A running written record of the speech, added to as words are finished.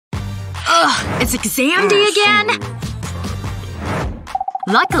Ugh, it's exam day again?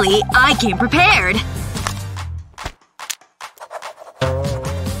 Luckily, I came prepared.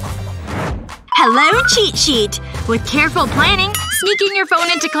 Hello, cheat sheet! With careful planning, sneaking your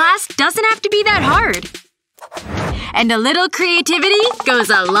phone into class doesn't have to be that hard. And a little creativity goes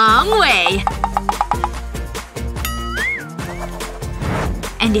a long way.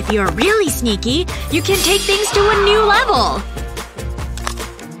 And if you're really sneaky, you can take things to a new level.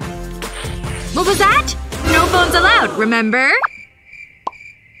 What was that? No phones allowed, remember?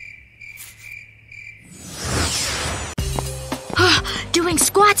 Doing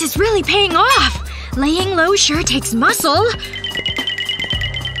squats is really paying off. Laying low sure takes muscle.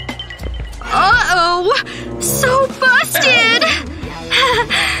 Uh-oh! So busted!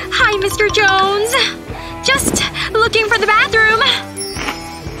 Hi, Mr. Jones. Just looking for the bathroom.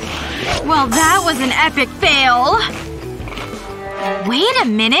 Well, that was an epic fail. Wait a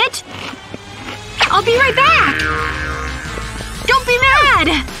minute. I'll be right back. Don't be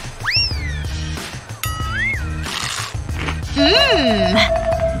mad!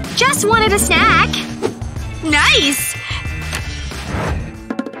 Just wanted a snack. Nice!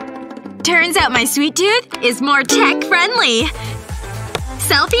 Turns out my sweet tooth is more tech-friendly.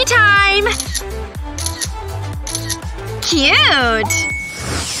 Selfie time! Cute!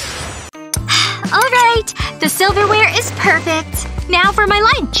 Alright, the silverware is perfect. Now for my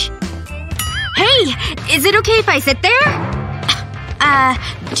lunch. Hey, is it okay if I sit there?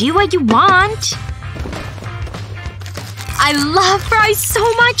 Do what you want. I love fries so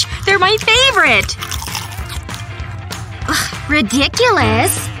much! They're my favorite! Ugh,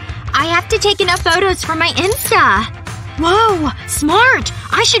 ridiculous. I have to take enough photos for my Insta. Whoa! Smart!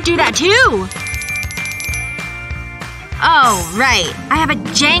 I should do that too! Oh, right. I have a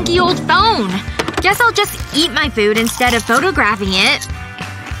janky old phone. Guess I'll just eat my food instead of photographing it.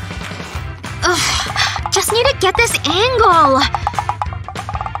 Ugh. Just need to get this angle.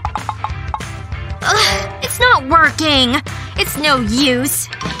 Ugh. It's not working. It's no use.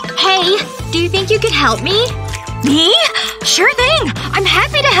 Hey, do you think you could help me? Me? Sure thing! I'm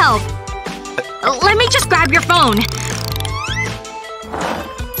happy to help. Let me just grab your phone.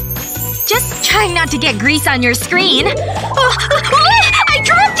 Just trying not to get grease on your screen. Oh, I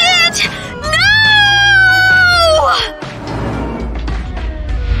dropped it! No!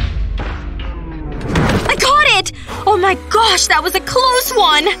 I caught it! Oh my gosh, that was a close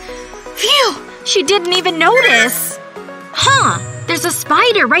one! Phew! She didn't even notice. Huh. There's a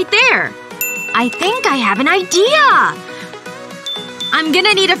spider right there. I think I have an idea. I'm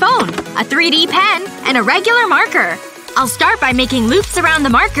gonna need a phone, a 3D pen, and a regular marker. I'll start by making loops around the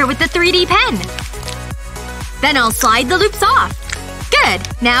marker with the 3D pen. Then I'll slide the loops off. Good.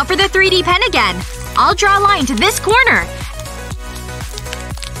 Now for the 3D pen again. I'll draw a line to this corner.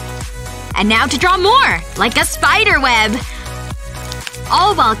 And now to draw more, like a spider web.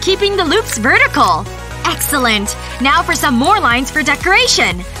 All while keeping the loops vertical. Excellent. Now for some more lines for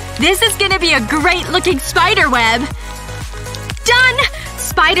decoration. This is gonna be a great-looking spider web. Done!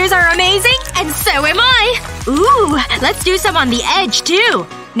 Spiders are amazing, and so am I! Ooh, let's do some on the edge, too.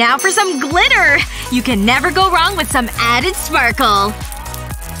 Now for some glitter! You can never go wrong with some added sparkle.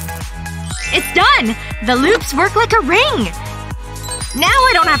 It's done! The loops work like a ring! Now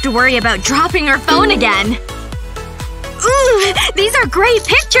I don't have to worry about dropping her phone again. Ooh, these are great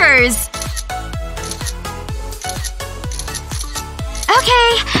pictures!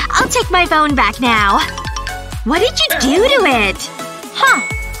 Okay, I'll take my phone back now. What did you do to it? Huh.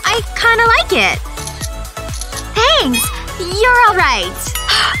 I kinda like it. Thanks. You're alright.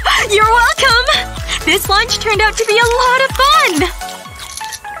 You're welcome! This lunch turned out to be a lot of fun!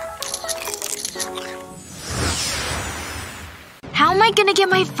 How am I gonna get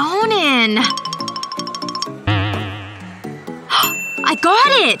my phone in? I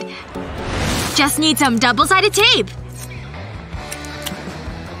got it! Just need some double-sided tape.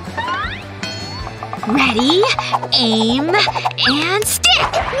 Ready, aim, and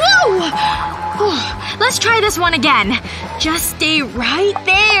stick! Whoa! Let's try this one again. Just stay right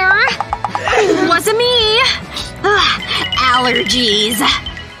there. Wasn't me. Ugh, allergies.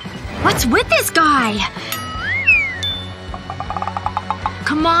 What's with this guy?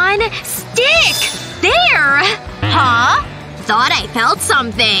 Come on, stick! There! Huh? Thought I felt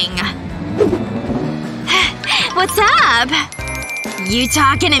something. What's up? You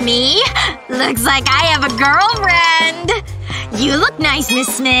talking to me? Looks like I have a girlfriend. You look nice, Miss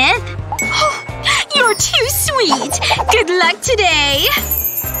Smith. You're too sweet. Good luck today.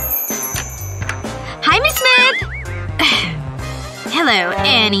 Hi, Miss Smith. Hello,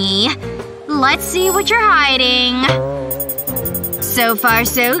 Annie. Let's see what you're hiding. So far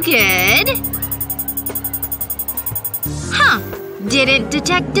so good. Huh. Didn't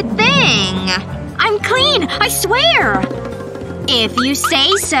detect a thing. I'm clean! I swear! If you say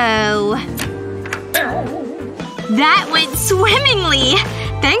so. That went swimmingly!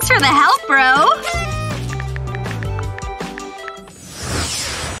 Thanks for the help, bro!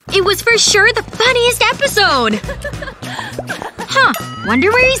 It was for sure the funniest episode! Huh.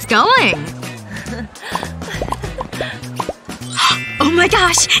 Wonder where he's going. Oh my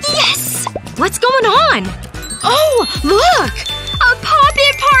gosh! Yes! What's going on? Oh! Look! A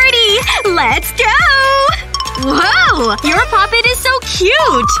Pop-It party! Let's go! Whoa! Your Pop-It is so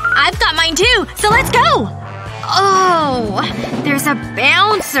cute! I've got mine too, so let's go! Oh. There's a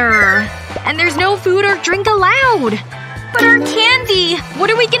bouncer. And there's no food or drink allowed. But our candy! What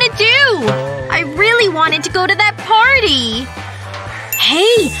are we gonna do? I really wanted to go to that party.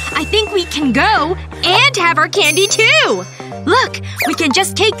 Hey! I think we can go and have our candy too! Look! We can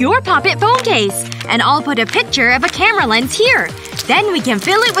just take your Pop-It phone case. And I'll put a picture of a camera lens here. Then we can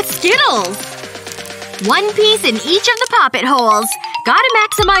fill it with Skittles. One piece in each of the Pop-It holes. Gotta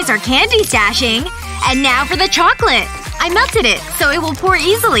maximize our candy stashing. And now for the chocolate. I melted it, so it will pour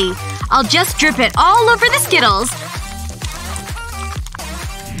easily. I'll just drip it all over the Skittles.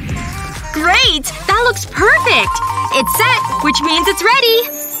 Great! That looks perfect! It's set, which means it's ready.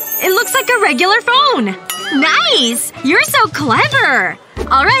 It looks like a regular phone. Nice! You're so clever!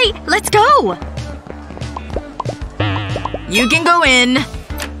 Alright, let's go! You can go in.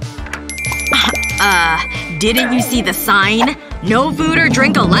 Didn't you see the sign? No food or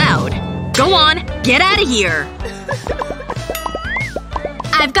drink allowed. Go on, get out of here.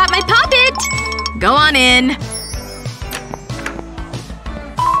 I've got my Pop-It! Go on in.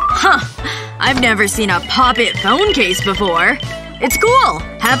 Huh. I've never seen a Pop-It phone case before. It's cool.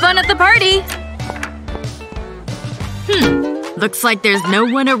 Have fun at the party. Looks like there's no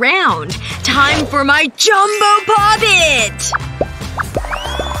one around. Time for my Jumbo Pop-It!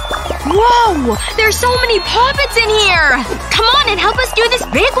 Whoa! There's so many Pop-Its in here! Come on and help us do this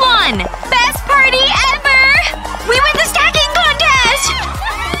big one! Best party ever! We win the stacking contest!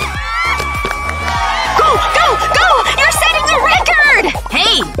 Go! Go! Go! You're setting a record!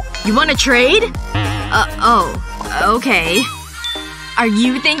 Hey! You wanna trade? Oh. Okay. Are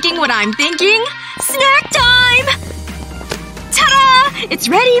you thinking what I'm thinking? Snack time! Ta-da! It's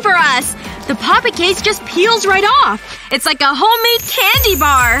ready for us! The Pop-It case just peels right off. It's like a homemade candy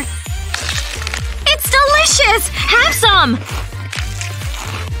bar. It's delicious! Have some!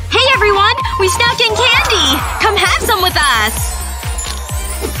 Hey everyone! We snuck in candy! Come have some with us!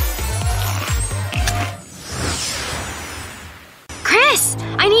 Chris!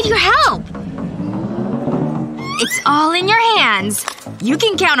 I need your help! It's all in your hands. You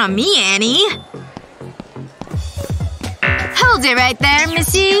can count on me, Annie. Hold it right there,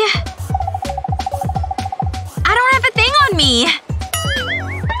 missy. I don't have a thing on me.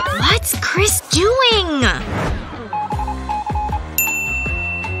 What's Chris doing?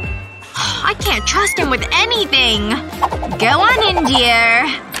 I can't trust him with anything. Go on in, dear.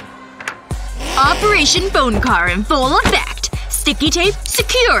 Operation Phone Car in full effect. Sticky tape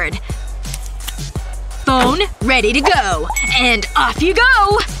secured. Phone ready to go. And off you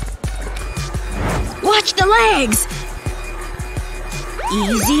go! Watch the legs!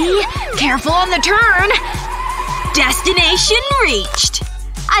 Easy. Careful on the turn. Destination reached.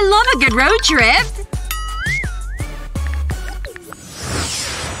 I love a good road trip.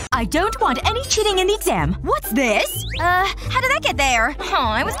 I don't want any cheating in the exam. What's this? How did that get there? Oh,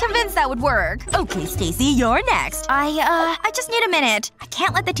 I was convinced that would work. Okay, Stacy, you're next. I just need a minute. I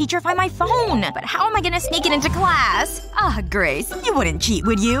can't let the teacher find my phone. But how am I gonna sneak it into class? Grace, you wouldn't cheat,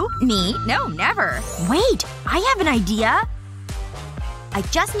 would you? Me? No, never. Wait, I have an idea. I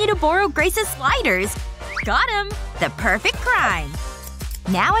just need to borrow Grace's sliders. Got him! The perfect crime.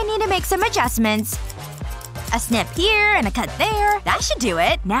 Now I need to make some adjustments. A snip here and a cut there. That should do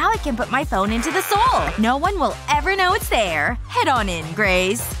it. Now I can put my phone into the sole. No one will ever know it's there. Head on in,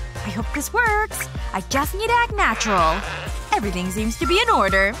 Grace. I hope this works. I just need to act natural. Everything seems to be in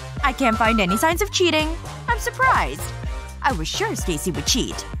order. I can't find any signs of cheating. I'm surprised. I was sure Stacy would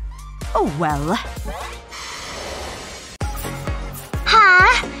cheat. Oh well.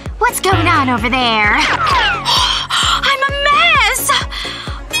 Huh? What's going on over there? I'm a mess!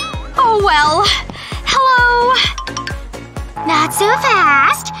 Oh well. Hello? Not so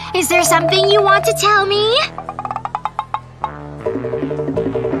fast. Is there something you want to tell me?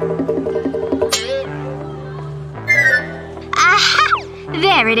 Aha!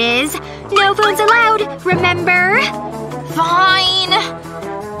 There it is. No phones allowed, remember? Fine.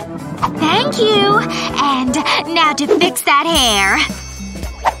 Thank you. And now to fix that hair.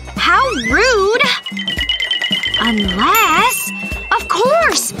 How rude! Unless… Of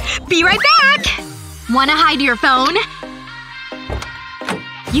course! Be right back! Wanna hide your phone?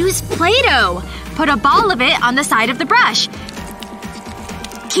 Use Play-Doh. Put a ball of it on the side of the brush.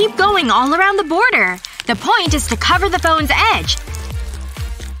 Keep going all around the border. The point is to cover the phone's edge.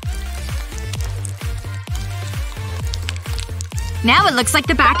 Now it looks like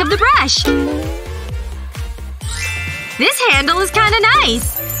the back of the brush. This handle is kinda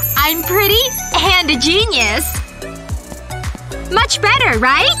nice. I'm pretty and a genius. Much better,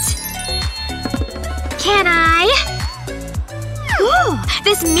 right? Can I? Ooh,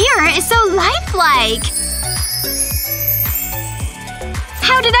 this mirror is so lifelike.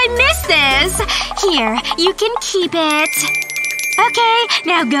 How did I miss this? Here, you can keep it. Okay,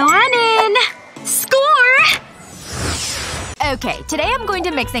 now go on in. Score! Okay, today I'm going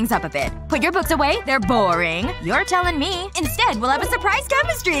to mix things up a bit. Put your books away. They're boring. You're telling me. Instead, we'll have a surprise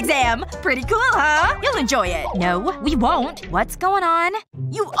chemistry exam. Pretty cool, huh? You'll enjoy it. No, we won't. What's going on?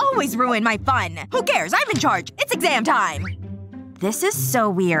 You always ruin my fun. Who cares? I'm in charge. It's exam time. This is so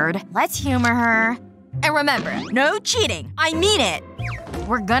weird. Let's humor her. And remember, no cheating. I mean it.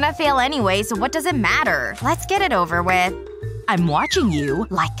 We're gonna fail anyway, so what does it matter? Let's get it over with. I'm watching you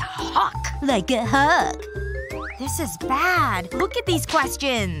like a hawk. Like a hawk. This is bad. Look at these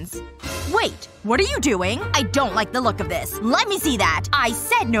questions. Wait. What are you doing? I don't like the look of this. Let me see that. I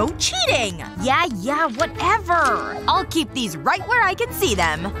said no cheating! Yeah, whatever. I'll keep these right where I can see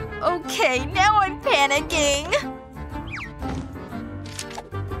them. Okay, now I'm panicking.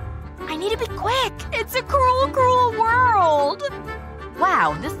 I need to be quick. It's a cruel, cruel world.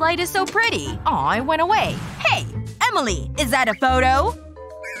 Wow, this light is so pretty. Aw, it went away. Hey! Emily! Is that a photo?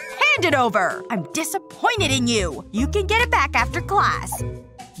 Hand it over! I'm disappointed in you! You can get it back after class.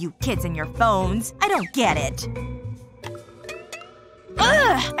 You kids and your phones. I don't get it.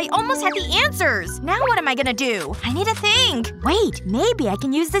 Ugh! I almost had the answers! Now what am I gonna do? I need to think. Wait, maybe I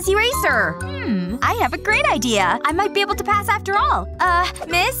can use this eraser. I have a great idea. I might be able to pass after all.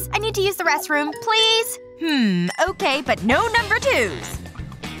 Miss? I need to use the restroom, please? Okay, but no number 2s.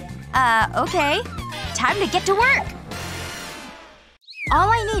 Okay. Time to get to work. All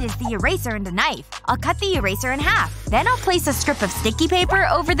I need is the eraser and a knife. I'll cut the eraser in half. Then I'll place a strip of sticky paper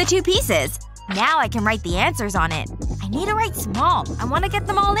over the 2 pieces. Now I can write the answers on it. I need to write small. I want to get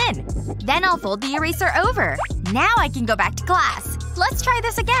them all in. Then I'll fold the eraser over. Now I can go back to class. Let's try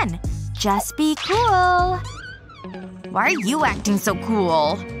this again. Just be cool. Why are you acting so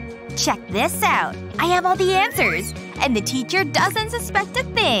cool? Check this out. I have all the answers. And the teacher doesn't suspect a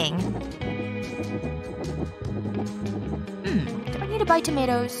thing. Do I need to buy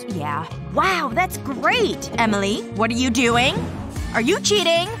tomatoes? Yeah. Wow, that's great! Emily, what are you doing? Are you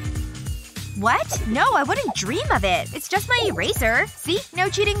cheating? What? No, I wouldn't dream of it. It's just my eraser. See? No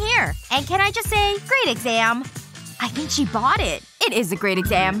cheating here. And can I just say, great exam. I think she bought it. It is a great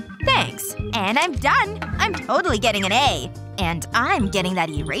exam. Thanks. And I'm done. I'm totally getting an A. And I'm getting that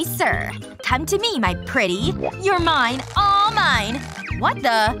eraser. Come to me, my pretty. You're mine. All mine. What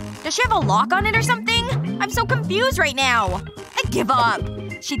the? Does she have a lock on it or something? I'm so confused right now. I give up.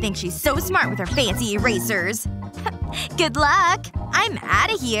 She thinks she's so smart with her fancy erasers. Good luck. I'm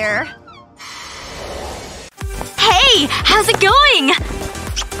outta here. Hey! How's it going?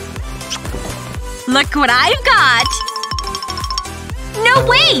 Look what I've got! No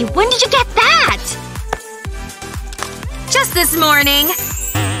way! When did you get that? Just this morning.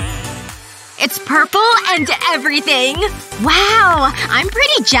 It's purple and everything. Wow! I'm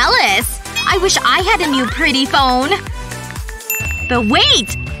pretty jealous. I wish I had a new pretty phone. But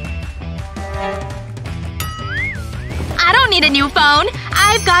wait! I don't need a new phone.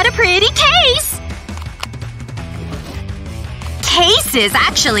 I've got a pretty case! Cases,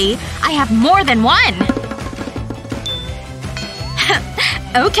 actually. I have more than one.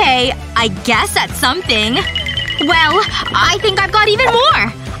 Okay, I guess that's something. Well, I think I've got even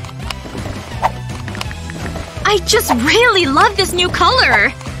more. I just really love this new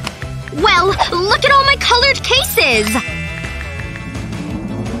color. Well, look at all my colored cases.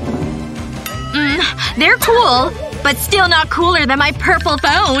 They're cool, but still not cooler than my purple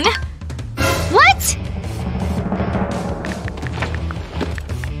phone. What?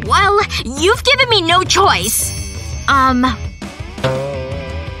 Well, you've given me no choice.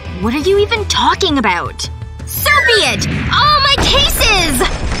 What are you even talking about? So be it! All my cases!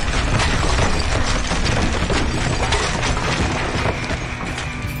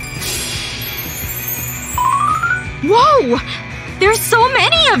 Whoa! There's so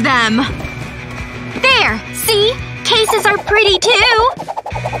many of them! There! See? Cases are pretty too!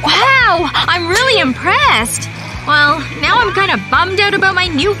 Wow! I'm really impressed! Well, now I'm kinda bummed out about my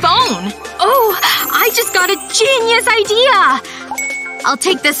new phone. Oh! I just got a genius idea! I'll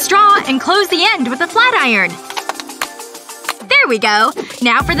take this straw and close the end with a flat iron. There we go.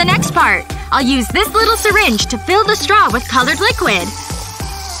 Now for the next part. I'll use this little syringe to fill the straw with colored liquid.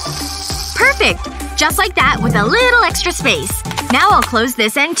 Perfect! Just like that with a little extra space. Now I'll close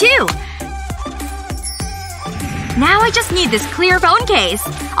this end too. Now I just need this clear phone case.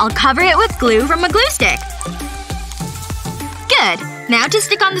 I'll cover it with glue from a glue stick. Good. Now to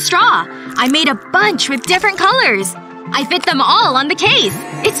stick on the straw. I made a bunch with different colors. I fit them all on the case.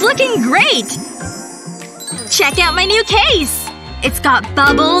 It's looking great! Check out my new case! It's got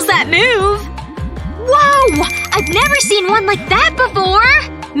bubbles that move. Whoa! I've never seen one like that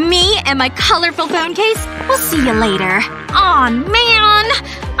before! Me and my colorful phone case? We'll see you later. Aw, man!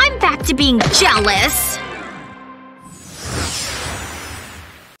 I'm back to being jealous.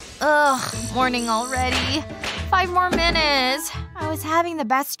 Ugh, morning already. 5 more minutes. I was having the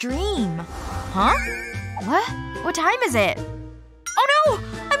best dream. Huh? What? What time is it? Oh no!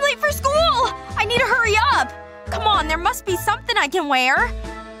 I'm late for school! I need to hurry up! Come on, there must be something I can wear.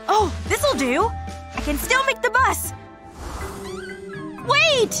 Oh, this'll do. I can still make the bus.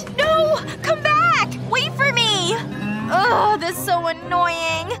 Wait! No! Come back! Wait for me! Ugh, this is so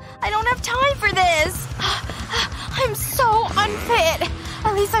annoying. I don't have time for this. I'm so unfit.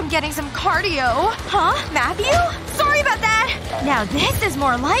 At least I'm getting some cardio. Huh? Matthew? Sorry about that! Now this is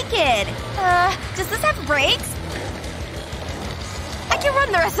more like it. Does this have brakes? I can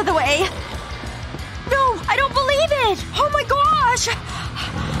run the rest of the way. No! I don't believe it! Oh my gosh!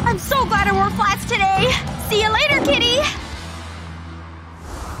 I'm so glad I wore flats today. See you later, kitty!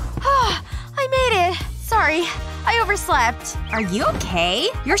 I made it. Sorry. I overslept. Are you okay?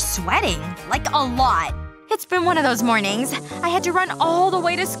 You're sweating. Like, a lot. It's been one of those mornings. I had to run all the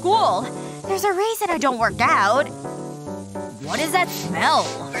way to school. There's a reason I don't work out. What is that smell?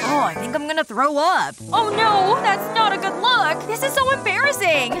 Oh, I think I'm gonna throw up. Oh no! That's not a good look! This is so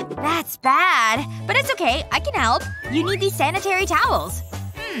embarrassing! That's bad. But it's okay. I can help. You need these sanitary towels.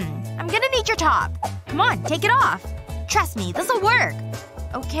 I'm gonna need your top. Come on, take it off. Trust me, this'll work.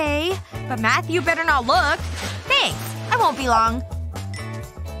 Okay. But Matthew better not look. Thanks. I won't be long.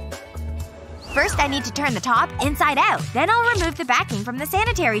 First I need to turn the top inside out. Then I'll remove the backing from the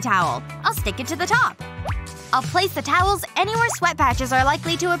sanitary towel. I'll stick it to the top. I'll place the towels anywhere sweat patches are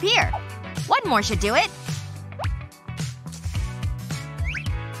likely to appear. One more should do it.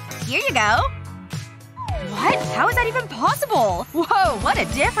 Here you go. What? How is that even possible? Whoa, what a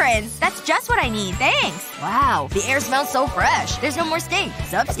difference. That's just what I need, thanks. Wow, the air smells so fresh. There's no more stink.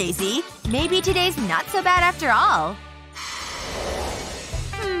 Sup, Stacy? Maybe today's not so bad after all.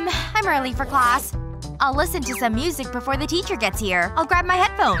 I'm early for class. I'll listen to some music before the teacher gets here. I'll grab my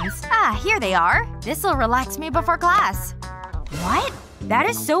headphones. Ah, here they are. This'll relax me before class. What? That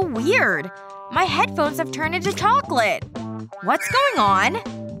is so weird. My headphones have turned into chocolate. What's going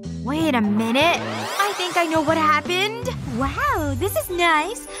on? Wait a minute. I think I know what happened. Wow, this is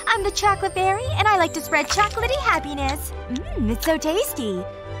nice. I'm the chocolate fairy, and I like to spread chocolatey happiness. It's so tasty.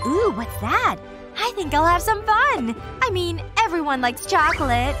 Ooh, what's that? I think I'll have some fun. I mean, everyone likes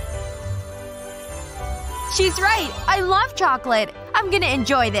chocolate. She's right. I love chocolate. I'm gonna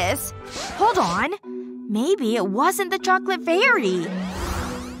enjoy this. Hold on. Maybe it wasn't the chocolate fairy.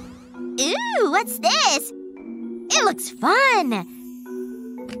 Ooh, what's this? It looks fun.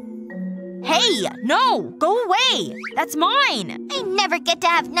 Hey! No! Go away! That's mine! I never get to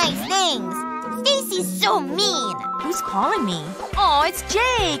have nice things. Stacy's so mean. Who's calling me? Aw, it's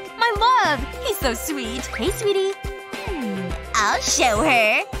Jake! My love! He's so sweet. Hey, sweetie. I'll show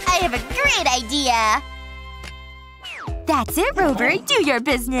her. I have a great idea. That's it, Rover. Do your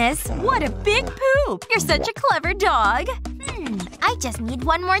business. What a big poop. You're such a clever dog. I just need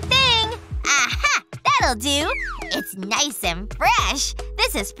one more thing. Aha! That'll do. It's nice and fresh.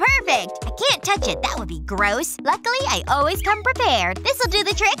 This is perfect. I can't touch it. That would be gross. Luckily, I always come prepared. This'll do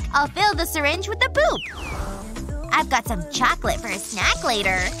the trick. I'll fill the syringe with the poop. I've got some chocolate for a snack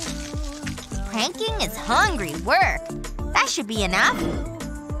later. Pranking is hungry work. That should be enough.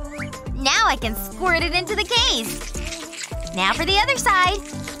 Now I can squirt it into the case. Now for the other side.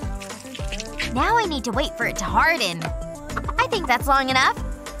 Now I need to wait for it to harden. I think that's long enough.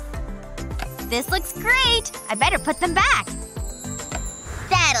 This looks great. I better put them back.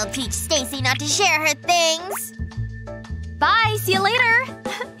 That'll teach Stacy not to share her things. Bye. See you later.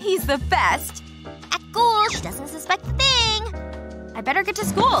 He's the best. Act cool. She doesn't suspect a thing. I better get to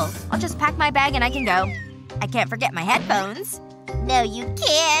school. I'll just pack my bag and I can go. I can't forget my headphones. No, you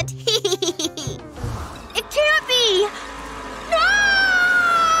can't. It can't be! No!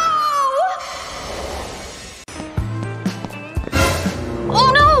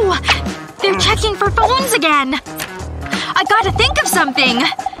 reaching for phones again. I gotta think of something.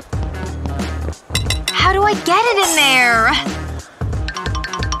 How do I get it in there?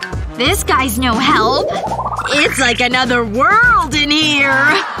 This guy's no help. It's like another world in here.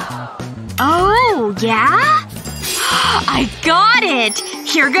 Oh, yeah? I got it!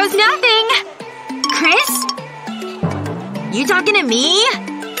 Here goes nothing! Chris? You talking to me?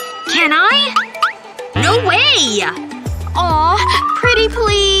 Can I? No way! Aw, pretty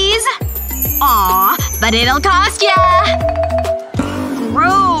please. Aw, but it'll cost ya!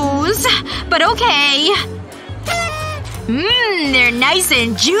 Gross. But okay. They're nice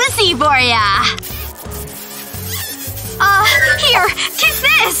and juicy for ya. Here, kiss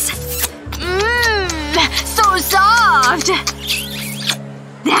this! So soft!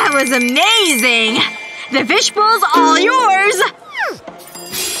 That was amazing! The fishbowl's all yours!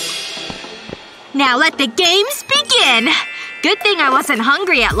 Now let the games begin! Good thing I wasn't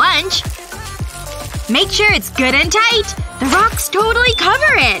hungry at lunch. Make sure it's good and tight. The rocks totally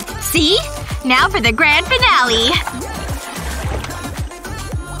cover it. See? Now for the grand finale.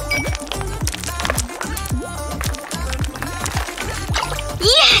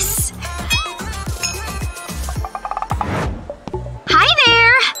 Yes! Hi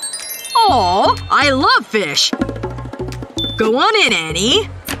there! Aw, I love fish. Go on in, Annie.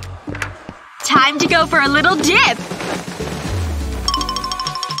 Time to go for a little dip.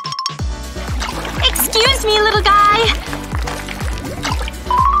 Excuse me, little guy.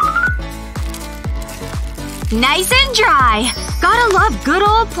 Nice and dry. Gotta love good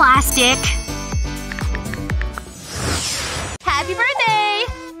old plastic. Happy birthday!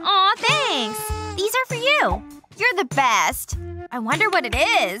 Aw, thanks. These are for you. You're the best. I wonder what it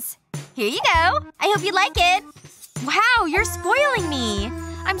is. Here you go. I hope you like it. Wow, you're spoiling me.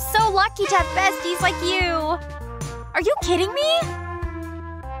 I'm so lucky to have besties like you. Are you kidding me?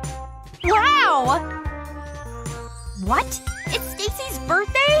 Wow! What? It's Stacy's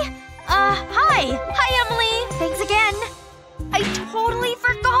birthday? Hi. Hi, Emily. Thanks again. I totally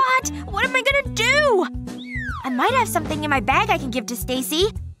forgot! What am I gonna do? I might have something in my bag I can give to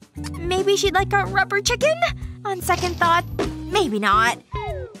Stacy. Maybe she'd like a rubber chicken? On second thought, maybe not.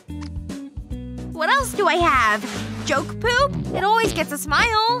 What else do I have? Joke poop? It always gets a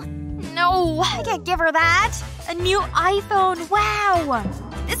smile. No, I can't give her that. A new iPhone. Wow.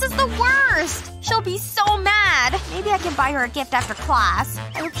 This is the worst. She'll be so mad. Maybe I can buy her a gift after class.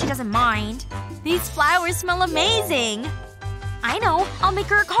 I hope she doesn't mind. These flowers smell amazing. I know. I'll make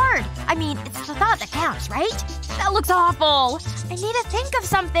her a card. I mean, it's the thought that counts, right? That looks awful. I need to think of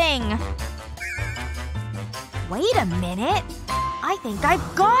something. Wait a minute. I think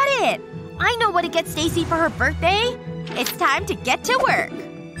I've got it. I know what to get Stacy for her birthday. It's time to get to work.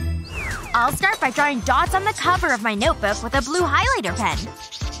 I'll start by drawing dots on the cover of my notebook with a blue highlighter pen.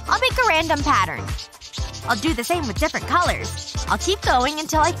 I'll make a random pattern. I'll do the same with different colors. I'll keep going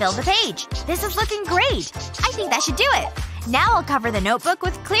until I fill the page. This is looking great. I think that should do it. Now I'll cover the notebook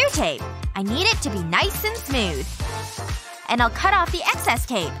with clear tape. I need it to be nice and smooth. And I'll cut off the excess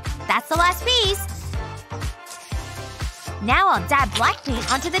tape. That's the last piece. Now I'll dab black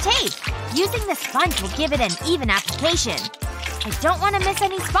paint onto the tape. Using the sponge will give it an even application. I don't want to miss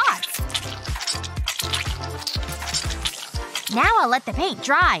any spots. Now I'll let the paint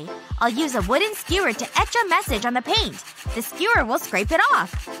dry. I'll use a wooden skewer to etch a message on the paint. The skewer will scrape it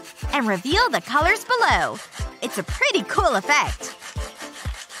off. And reveal the colors below. It's a pretty cool effect.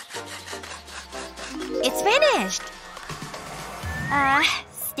 It's finished!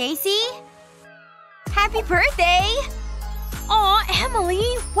 Stacy? Happy birthday! Aw, Emily!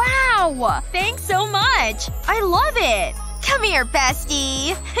 Wow! Thanks so much! I love it! Come here,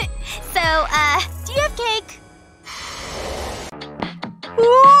 bestie! So, do you have cake?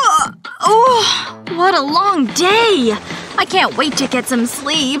 Oh, what a long day! I can't wait to get some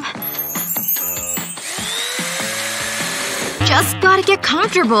sleep. Just gotta get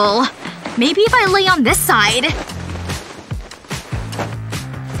comfortable. Maybe if I lay on this side.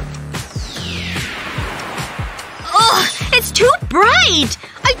 Ugh! It's too bright!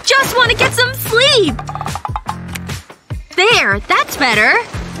 I just want to get some sleep! There, that's better.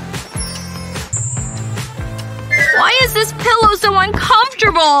 Why is this pillow so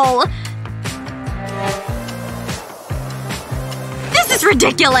uncomfortable? This is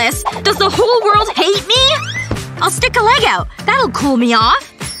ridiculous! Does the whole world hate me? I'll stick a leg out. That'll cool me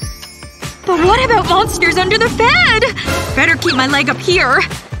off. But what about monsters under the bed? Better keep my leg up here.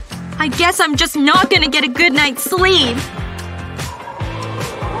 I guess I'm just not gonna get a good night's sleep.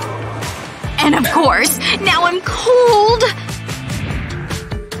 And of course, now I'm cold.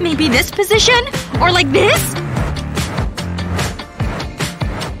 Maybe this position? Or like this?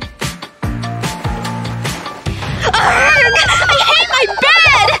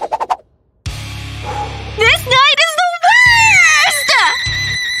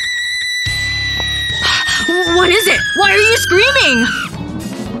 doing?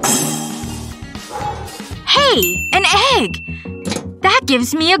 Hey! An egg! That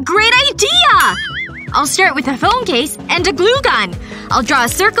gives me a great idea! I'll start with a phone case and a glue gun. I'll draw a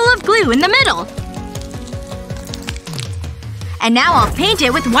circle of glue in the middle. And now I'll paint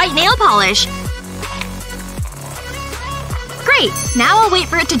it with white nail polish. Great! Now I'll wait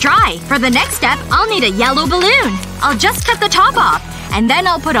for it to dry. For the next step, I'll need a yellow balloon. I'll just cut the top off. And then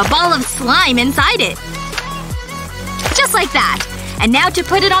I'll put a ball of slime inside it. Just like that. And now to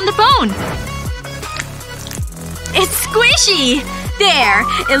put it on the phone. It's squishy! There!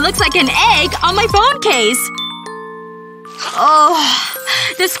 It looks like an egg on my phone case. Oh.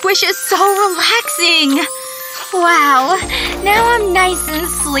 The squish is so relaxing. Wow. Now I'm nice and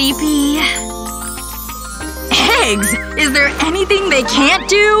sleepy. Eggs! Is there anything they can't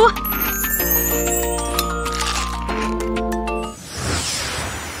do?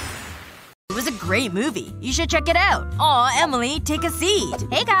 It was a great movie. You should check it out. Aw, Emily, take a seat.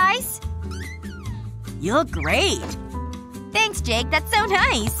 Hey guys. You look great. Thanks, Jake. That's so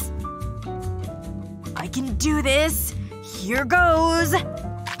nice. I can do this. Here goes.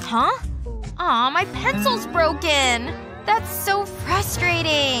 Huh? Aw, my pencil's broken. That's so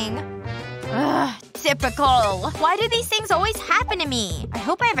frustrating. Ugh, typical. Why do these things always happen to me? I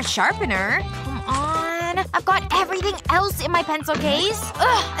hope I have a sharpener. Come on. I've got everything else in my pencil case.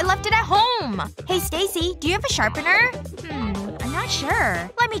 Ugh, I left it at home. Hey, Stacy, do you have a sharpener? I'm not sure.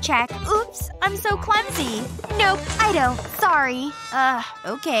 Let me check. Oops, I'm so clumsy. Nope, I don't. Sorry.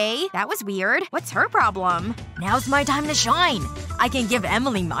 Okay. That was weird. What's her problem? Now's my time to shine. I can give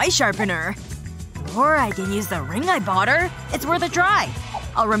Emily my sharpener. Or I can use the ring I bought her. It's worth a try.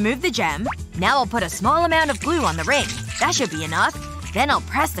 I'll remove the gem. Now I'll put a small amount of glue on the ring. That should be enough. Then I'll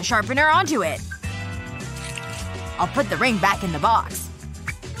press the sharpener onto it. I'll put the ring back in the box.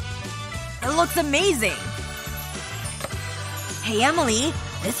 It looks amazing! Hey, Emily.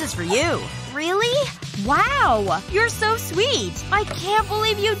 This is for you. Really? Wow! You're so sweet! I can't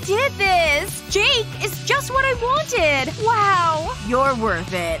believe you did this! Jake, it's just what I wanted! Wow! You're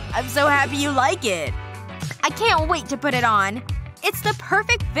worth it. I'm so happy you like it. I can't wait to put it on. It's the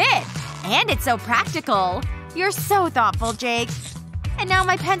perfect fit! And it's so practical. You're so thoughtful, Jake. And now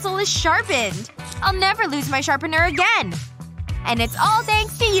my pencil is sharpened. I'll never lose my sharpener again. And it's all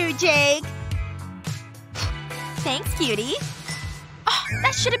thanks to you, Jake. Thanks, cutie. Oh,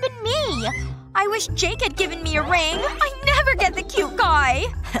 that should have been me. I wish Jake had given me a ring. I never get the cute guy.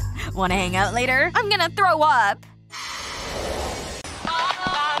 Wanna hang out later? I'm gonna throw up.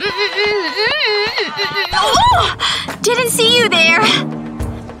 Oh! Didn't see you there.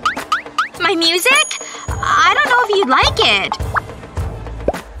 My music? I don't know if you'd like it.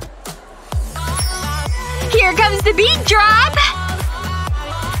 Here comes the beat drop!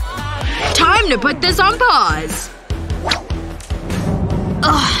 Time to put this on pause.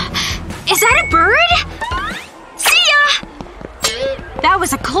 Ugh. Is that a bird? See ya! That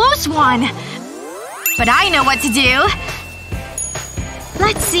was a close one. But I know what to do.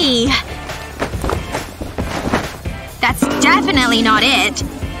 Let's see. That's definitely not it.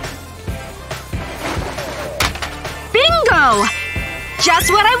 Bingo!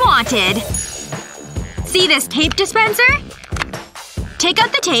 Just what I wanted. See this tape dispenser? Take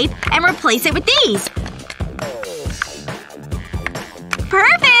out the tape and replace it with these.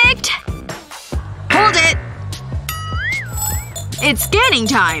 Perfect! Hold it. It's scanning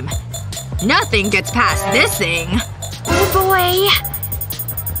time. Nothing gets past this thing. Oh boy.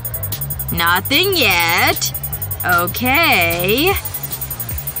 Nothing yet. Okay.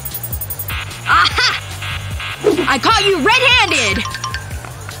 Aha! I caught you red-handed!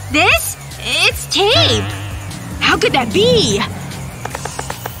 This? It's tape! How could that be?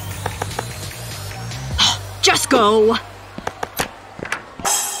 Just go.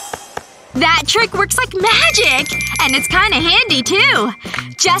 That trick works like magic! And it's kinda handy, too.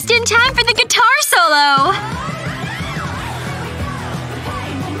 Just in time for the guitar solo!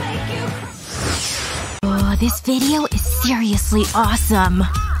 Oh, this video is seriously awesome.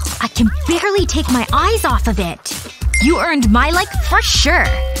 I can barely take my eyes off of it. You earned my like for sure.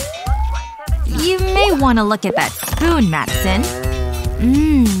 You may want to look at that spoon, Madison.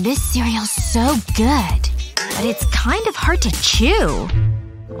 This cereal's so good. But it's kind of hard to chew.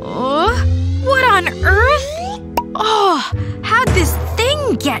 Oh? What on earth? Oh, how'd this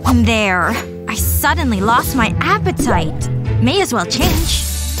thing get in there? I suddenly lost my appetite. May as well change.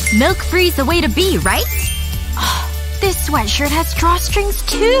 Milk-free's the way to be, right? Oh, this sweatshirt has drawstrings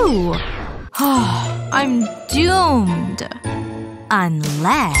too. Oh, I'm doomed.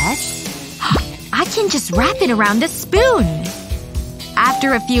 Unless… I can just wrap it around the spoon.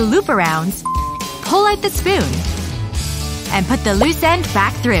 After a few loop-arounds, pull out the spoon. And put the loose end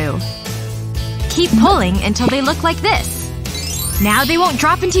back through. Keep pulling until they look like this. Now they won't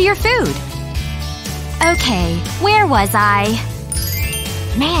drop into your food. Okay, where was I?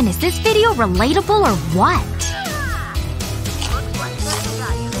 Man, is this video relatable or what?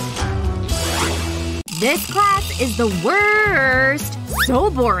 This class is the worst. So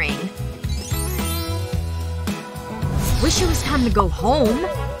boring. Wish it was time to go home.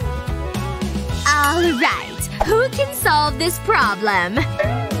 Alright, who can solve this problem?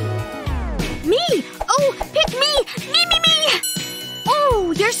 Me! Oh, pick me! Me!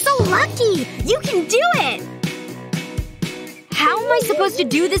 Oh, you're so lucky! You can do it! How am I supposed to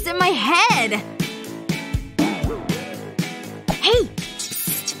do this in my head? Hey!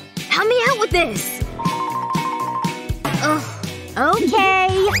 Psst, help me out with this! Ugh.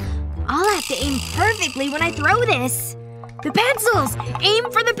 Okay. I'll have to aim perfectly when I throw this. The pencils! Aim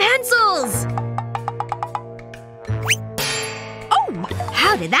for the pencils! Oh!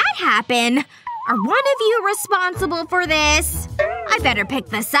 How did that happen? Are one of you responsible for this? I better pick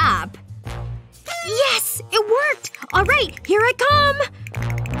this up. Yes! It worked! Alright, here I come!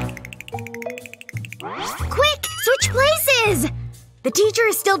 Quick! Switch places! The teacher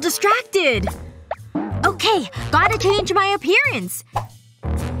is still distracted. Okay, gotta change my appearance.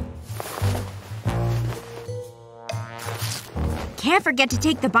 Can't forget to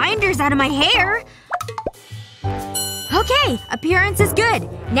take the binders out of my hair. Okay, appearance is good.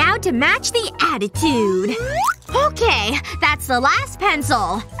 Now to match the attitude. Okay, that's the last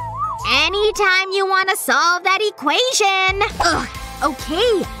pencil. Anytime you want to solve that equation. Ugh,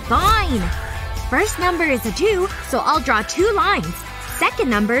 okay, fine. First number is a 2, so I'll draw 2 lines. Second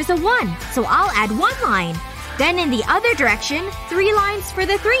number is a 1, so I'll add 1 line. Then in the other direction, 3 lines for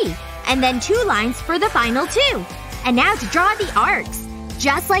the 3. And then 2 lines for the final 2. And now to draw the arcs.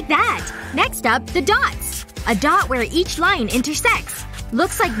 Just like that. Next up, the dots. A dot where each line intersects.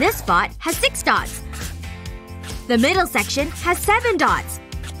 Looks like this spot has 6 dots. The middle section has 7 dots.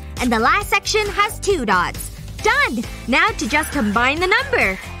 And the last section has 2 dots. Done! Now to just combine the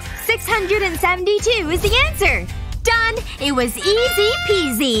number. 672 is the answer. Done! It was easy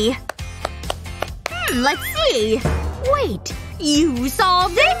peasy. Let's see. Wait. You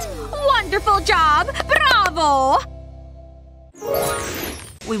solved it? Wonderful job! Bravo!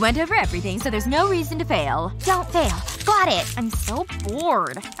 We went over everything, so there's no reason to fail. Don't fail. Got it. I'm so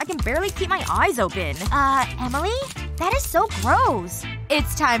bored. I can barely keep my eyes open. Emily? That is so gross.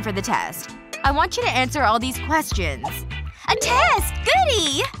 It's time for the test. I want you to answer all these questions. A test!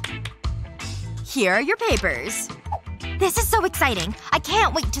 Goody! Here are your papers. This is so exciting. I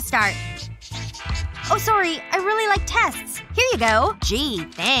can't wait to start. Oh, sorry. I really like tests. Here you go. Gee,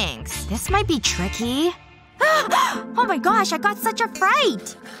 thanks. This might be tricky. Oh my gosh, I got such a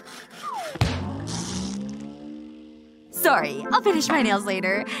fright. Sorry. I'll finish my nails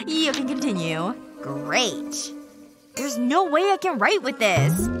later. You can continue. Great. There's no way I can write with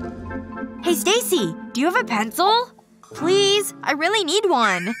this. Hey, Stacy. Do you have a pencil? Please? I really need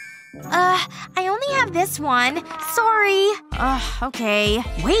one. I only have this one. Sorry. Okay.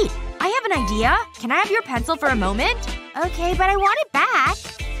 Wait. I have an idea. Can I have your pencil for a moment? Okay, but I want it back.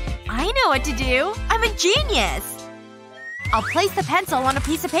 I know what to do. I'm a genius. I'll place the pencil on a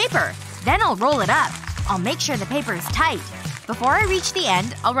piece of paper. Then I'll roll it up. I'll make sure the paper is tight. Before I reach the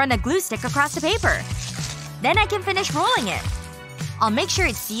end, I'll run a glue stick across the paper. Then I can finish rolling it. I'll make sure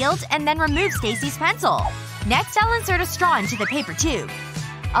it's sealed and then remove Stacy's pencil. Next, I'll insert a straw into the paper tube.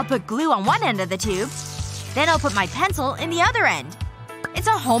 I'll put glue on one end of the tube. Then I'll put my pencil in the other end. It's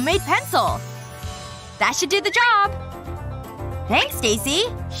a homemade pencil. That should do the job. Thanks, Stacy.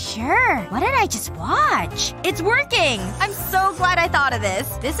 Sure. What did I just watch? It's working! I'm so glad I thought of this.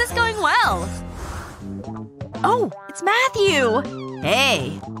 This is going well. Oh, it's Matthew!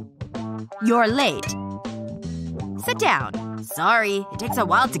 Hey. You're late. Sit down. Sorry. It takes a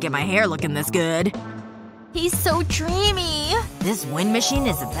while to get my hair looking this good. He's so dreamy. This wind machine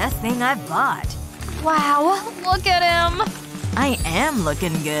is the best thing I've bought. Wow. Look at him. I am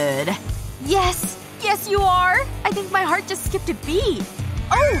looking good. Yes. Yes, you are. I think my heart just skipped a beat.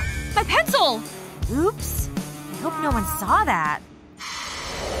 Oh! My pencil! Oops. I hope no one saw that.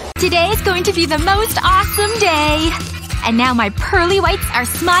 Today is going to be the most awesome day. And now my pearly whites are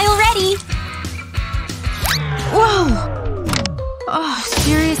smile ready. Whoa. Oh,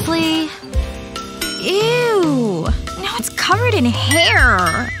 seriously? Ew. Now it's covered in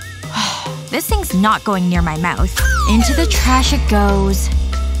hair. This thing's not going near my mouth. Into the trash it goes.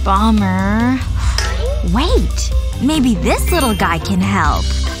 Bummer. Wait. Maybe this little guy can help.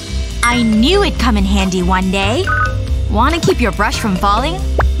 I knew it'd come in handy one day. Want to keep your brush from falling?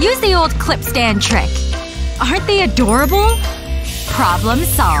 Use the old clip stand trick. Aren't they adorable? Problem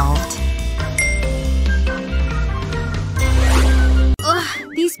solved. Ugh,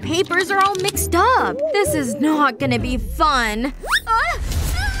 these papers are all mixed up. This is not gonna be fun.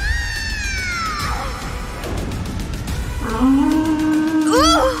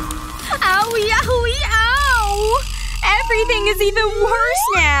 Owie, owie, ow! Everything is even worse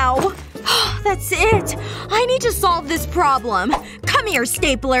now. That's it. I need to solve this problem. Come here,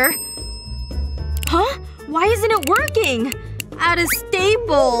 stapler. Huh? Why isn't it working? Out of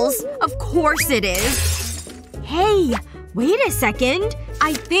staples. Of course it is. Hey, wait a second.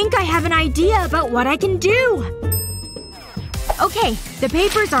 I think I have an idea about what I can do. Okay, the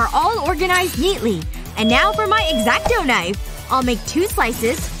papers are all organized neatly. And now for my X-Acto knife. I'll make 2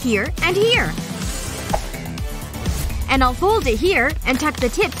 slices, here and here. And I'll fold it here and tuck the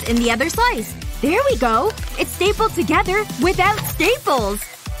tips in the other slice. There we go! It's stapled together without staples!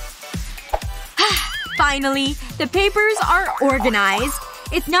 Finally, the papers are organized.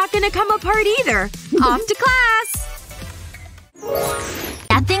 It's not gonna come apart either. Off to class!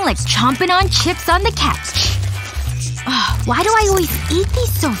 Nothing like chomping on chips on the couch. Ugh, why do I always eat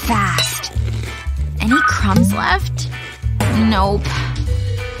these so fast? Any crumbs left? Nope.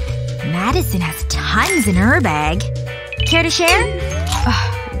 Madison has tons in her bag. Care to share?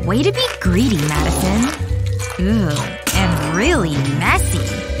 Ugh, way to be greedy, Madison. Ugh, and really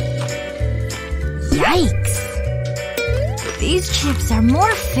messy. Yikes. These chips are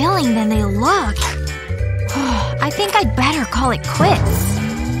more filling than they look. I think I'd better call it quits.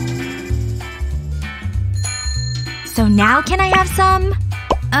 So now can I have some?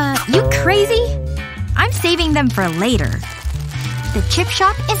 You crazy? I'm saving them for later. The chip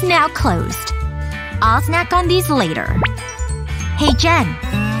shop is now closed. I'll snack on these later. Hey, Jen.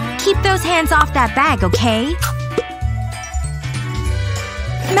 Keep those hands off that bag, okay?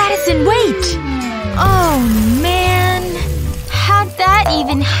 Madison, wait! Oh, man. How'd that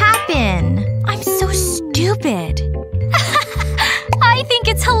even happen? I'm so stupid. I think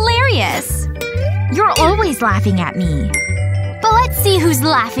it's hilarious. You're always laughing at me. But let's see who's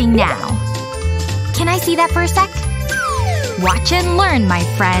laughing now. Can I see that for a sec? Watch and learn, my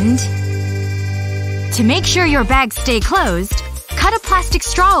friend. To make sure your bags stay closed, cut a plastic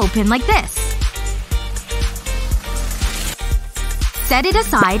straw open like this. Set it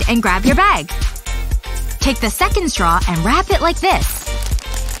aside and grab your bag. Take the second straw and wrap it like this.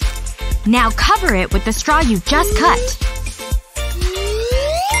 Now cover it with the straw you just cut.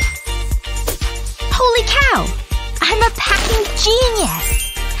 Holy cow! I'm a packing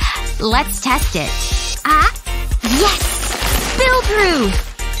genius! Let's test it. Yes! Spill-proof!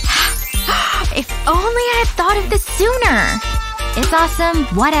 If only I had thought of this sooner. It's awesome.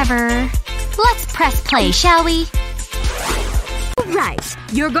 Whatever. Let's press play, shall we? Right.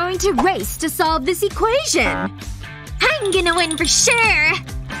 You're going to race to solve this equation. I'm gonna win for sure.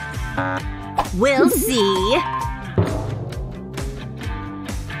 We'll see.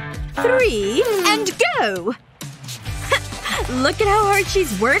 3, and go! Look at how hard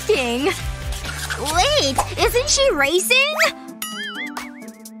she's working. Wait, isn't she racing?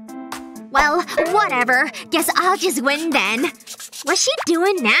 Well, whatever. Guess I'll just win then. What's she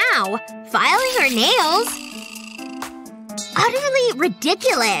doing now? Filing her nails? Utterly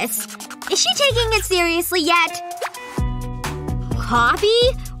ridiculous. Is she taking it seriously yet?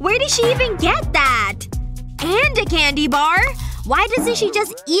 Coffee? Where did she even get that? And a candy bar? Why doesn't she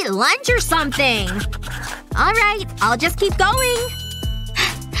just eat lunch or something? Alright, I'll just keep going.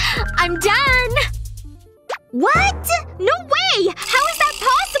 I'm done! What? No way! How is that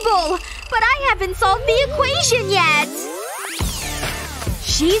possible? But I haven't solved the equation yet!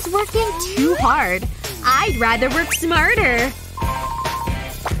 She's working too hard. I'd rather work smarter.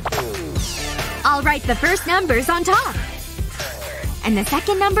 I'll write the first numbers on top. And the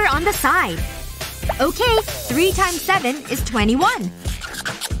second number on the side. Okay, 3 times 7 is 21.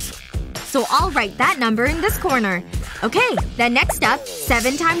 So I'll write that number in this corner. Okay, then next up,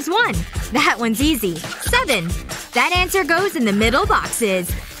 7 times 1. That one's easy. 7. That answer goes in the middle boxes.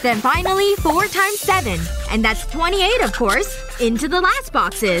 Then finally, 4 times 7. And that's 28, of course, into the last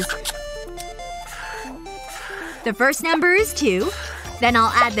boxes. The first number is 2. Then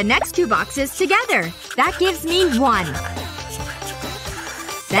I'll add the next 2 boxes together. That gives me 1.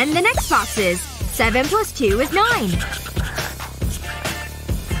 Then the next boxes. 7 plus 2 is 9.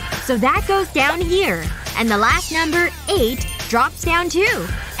 So that goes down here. And the last number, 8, drops down too.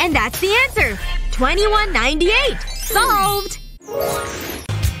 And that's the answer. 2198. Solved!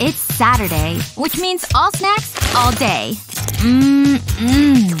 It's Saturday, which means all snacks, all day.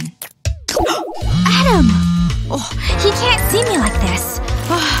 Adam! Oh, he can't see me like this.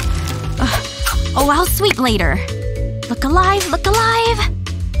 Oh, I'll sweep later. Look alive, look alive!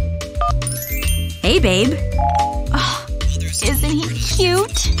 Hey, babe. Oh, isn't he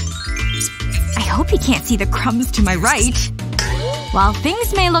cute? I hope he can't see the crumbs to my right. While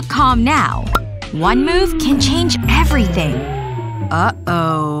things may look calm now, one move can change everything.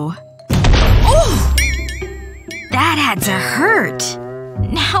 Uh-oh. Oh! That had to hurt.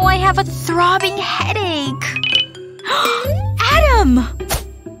 Now I have a throbbing headache. Adam!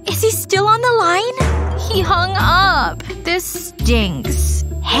 Is he still on the line? He hung up. This stinks.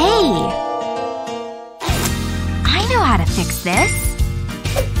 Hey! I know how to fix this.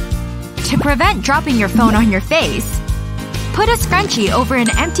 To prevent dropping your phone on your face, put a scrunchie over an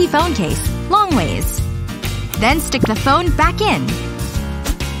empty phone case, long ways. Then stick the phone back in.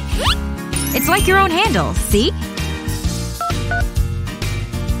 It's like your own handle, see?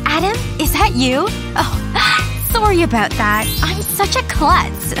 Adam, is that you? Oh, sorry about that. I'm such a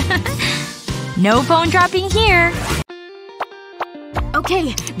klutz. No phone dropping here.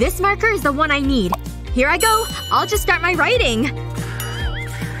 Okay, this marker is the one I need. Here I go. I'll just start my writing.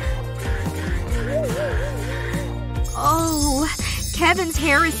 Oh, Kevin's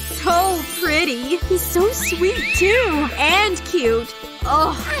hair is so pretty. He's so sweet, too. And cute.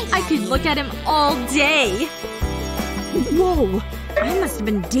 Oh, I could look at him all day. Whoa. I must have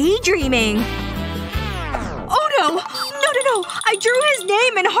been daydreaming. Oh no! No. I drew his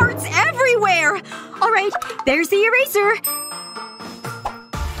name in hearts everywhere! Alright, there's the eraser.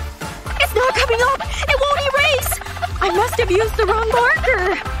 It's not coming up! It won't erase! I must have used the wrong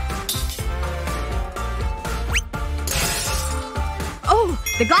marker. Oh,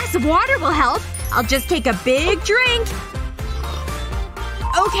 the glass of water will help. I'll just take a big drink.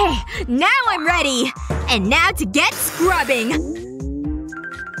 Okay, now I'm ready. And now to get scrubbing.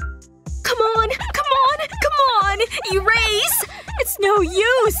 Come on! Erase! It's no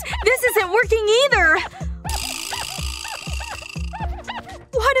use! This isn't working either!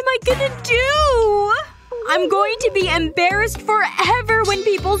 What am I gonna do? I'm going to be embarrassed forever when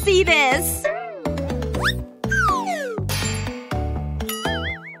people see this.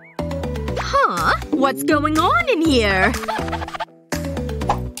 Huh? What's going on in here?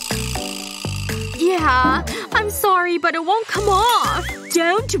 Yeah, I'm sorry, but it won't come off.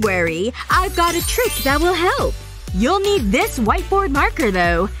 Don't worry. I've got a trick that will help. You'll need this whiteboard marker,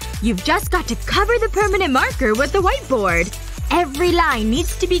 though. You've just got to cover the permanent marker with the whiteboard. Every line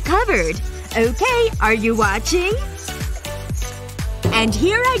needs to be covered. Okay, are you watching? And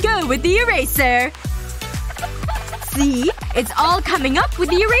here I go with the eraser. See? It's all coming up with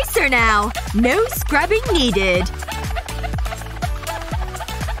the eraser now. No scrubbing needed.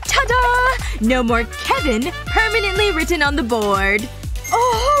 Ta-da! No more Kevin permanently written on the board.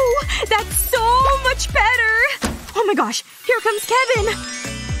 Oh! That's so much better! Oh my gosh. Here comes Kevin.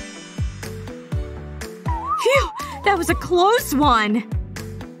 Phew. That was a close one.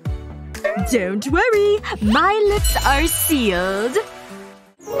 Don't worry. My lips are sealed.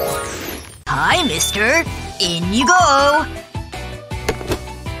 Hi, mister. In you go.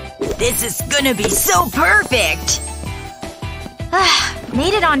 This is gonna be so perfect.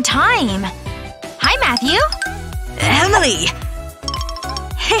 Made it on time. Hi, Matthew. Emily!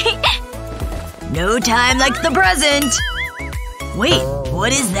 No time like the present. Wait,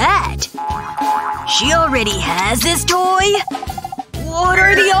 what is that? She already has this toy? What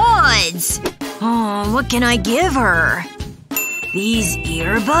are the odds? Oh, what can I give her? These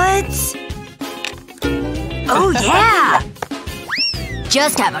earbuds? Oh yeah!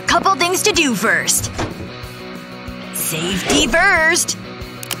 Just have a couple things to do first. Safety first.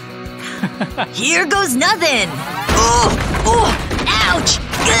 Here goes nothing. Oh, ouch.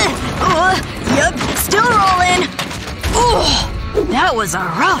 Yep, still rolling. Oh, that was a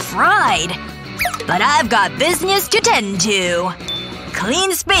rough ride. But I've got business to tend to.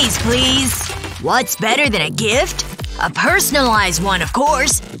 Clean space, please. What's better than a gift? A personalized one, of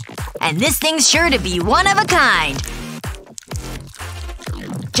course. And this thing's sure to be one of a kind.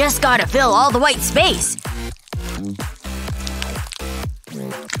 Just gotta fill all the white space.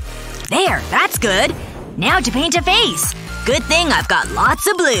 There, that's good. Now to paint a face. Good thing I've got lots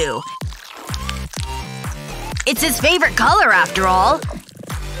of blue. It's his favorite color, after all.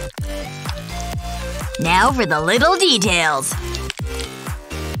 Now for the little details.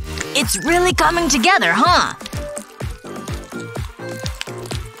 It's really coming together, huh?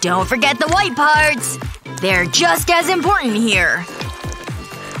 Don't forget the white parts. They're just as important here.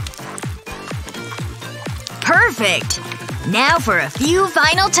 Perfect! Now for a few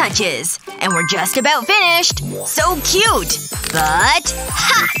final touches. And we're just about finished. So cute! But…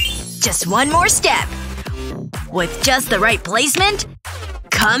 ha! Just one more step. With just the right placement…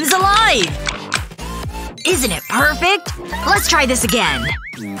 comes alive! Isn't it perfect? Let's try this again.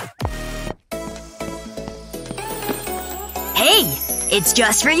 Hey! It's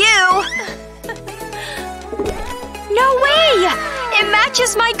just for you! No way! It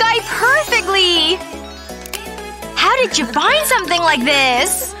matches my guy perfectly! How did you find something like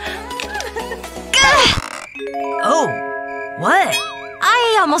this? Gah! Oh. What?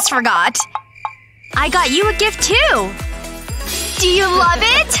 I almost forgot. I got you a gift too! Do you love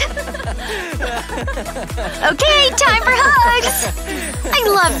it? Okay, time for hugs! I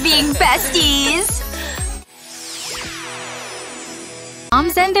love being besties!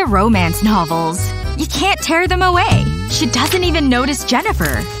 Moms and their romance novels. You can't tear them away. She doesn't even notice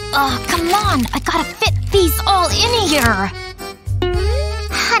Jennifer. Oh, come on. I gotta fit these all in here.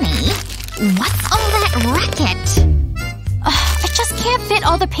 Honey, what's all that racket? I just can't fit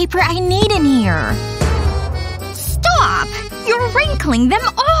all the paper I need in here. Stop! You're wrinkling them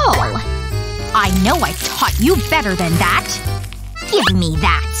all! I know I've taught you better than that. Give me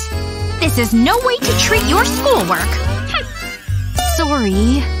that. This is no way to treat your schoolwork.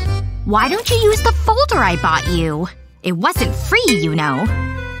 Sorry. Why don't you use the folder I bought you? It wasn't free, you know.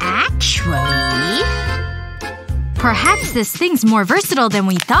 Actually… Perhaps this thing's more versatile than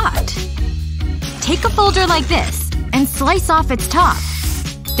we thought. Take a folder like this and slice off its top.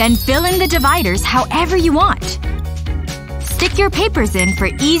 Then fill in the dividers however you want. Stick your papers in for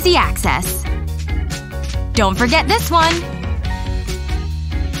easy access. Don't forget this one.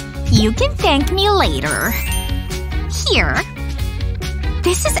 You can thank me later. Here.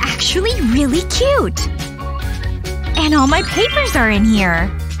 This is actually really cute. And all my papers are in here.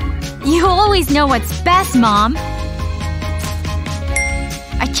 You always know what's best, Mom.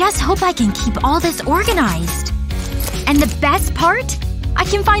 I just hope I can keep all this organized. And the best part? I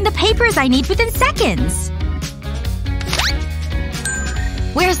can find the papers I need within seconds.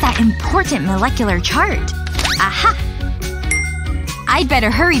 Where's that important molecular chart? Aha! I'd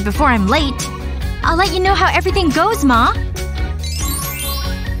better hurry before I'm late. I'll let you know how everything goes, Ma.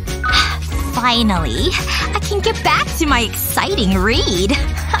 Finally. I can get back to my exciting read.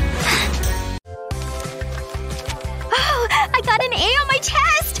 Oh, I got an A on my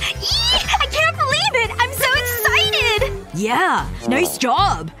test! Eee! I can't believe it! I'm so excited! Yeah. Nice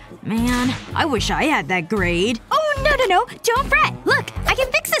job. Man, I wish I had that grade. Oh, no. Don't fret. Look, I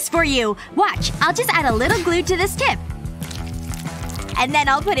can fix this for you. Watch. I'll just add a little glue to this tip. And then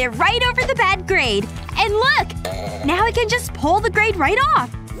I'll put it right over the bad grade. And look! Now I can just pull the grade right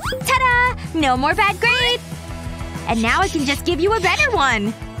off. Ta-da! No more bad grade! And now I can just give you a better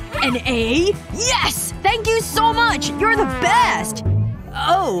one. An A? Yes! Thank you so much! You're the best!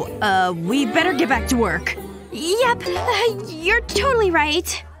 Oh, we better get back to work. Yep. You're totally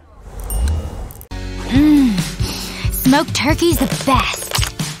right. Smoked turkey's the best.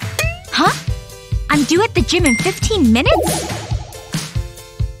 Huh? I'm due at the gym in 15 minutes?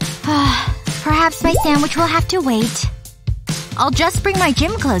 Perhaps my sandwich will have to wait. I'll just bring my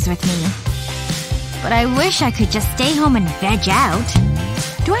gym clothes with me. But I wish I could just stay home and veg out.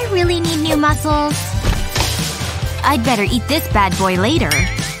 Do I really need new muscles? I'd better eat this bad boy later.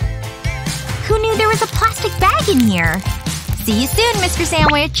 Who knew there was a plastic bag in here? See you soon, Mr.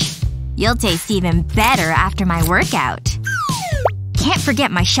 Sandwich. You'll taste even better after my workout. Can't forget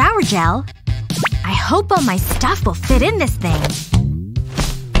my shower gel. I hope all my stuff will fit in this thing.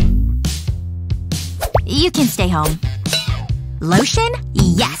 You can stay home. Lotion?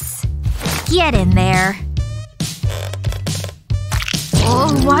 Yes. Get in there.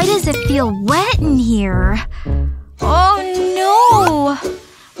 Oh, why does it feel wet in here? Oh no!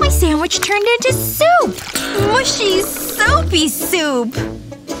 My sandwich turned into soup! Mushy, soapy soup!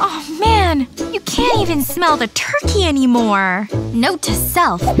 Oh man, you can't even smell the turkey anymore. Note to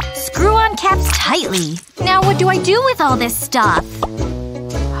self, screw on caps tightly. Now what do I do with all this stuff?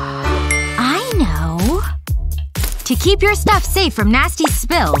 I know. To keep your stuff safe from nasty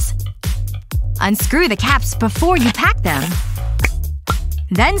spills, unscrew the caps before you pack them.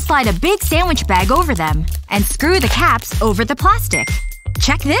 Then slide a big sandwich bag over them, and screw the caps over the plastic.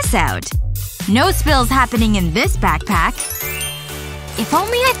 Check this out. No spills happening in this backpack. If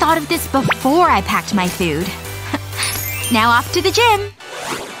only I thought of this before I packed my food. Now off to the gym.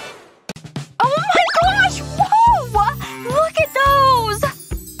 Oh my gosh! Whoa! Look at those!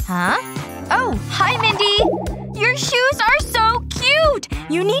 Huh? Oh, hi, Mindy. Your shoes are so cute!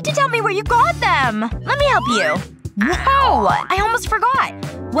 You need to tell me where you got them. Let me help you. Whoa! I almost forgot.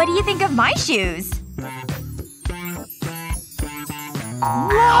 What do you think of my shoes?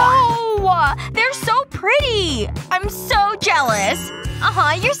 Whoa! They're so pretty! I'm so jealous.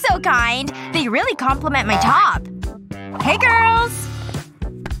 You're so kind. They really compliment my top. Hey, girls!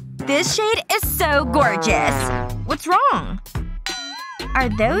 This shade is so gorgeous. What's wrong? Are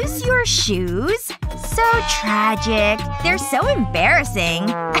those your shoes? So tragic. They're so embarrassing.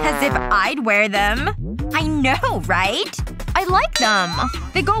 As if I'd wear them. I know, right? I like them.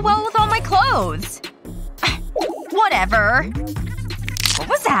 They go well with all my clothes. Whatever. What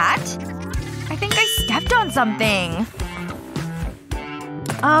was that? I think I stepped on something.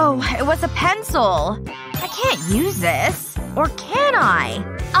 Oh, it was a pencil. I can't use this. Or can I?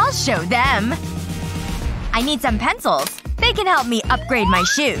 I'll show them. I need some pencils. They can help me upgrade my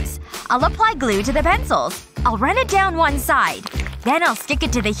shoes. I'll apply glue to the pencils. I'll run it down one side. Then I'll stick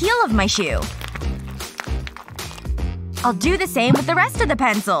it to the heel of my shoe. I'll do the same with the rest of the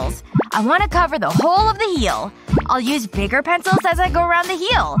pencils. I want to cover the whole of the heel. I'll use bigger pencils as I go around the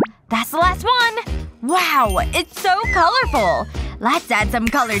heel. That's the last one! Wow, it's so colorful! Let's add some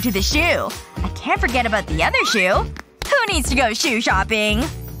color to the shoe. I can't forget about the other shoe. Who needs to go shoe shopping?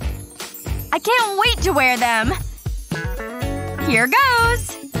 I can't wait to wear them! Here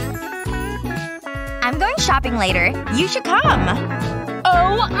goes! I'm going shopping later. You should come.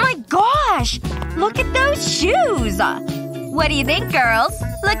 Oh my gosh! Look at those shoes! What do you think, girls?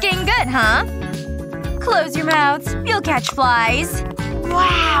 Looking good, huh? Close your mouths. You'll catch flies.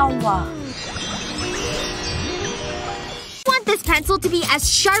 Wow! Want this pencil to be as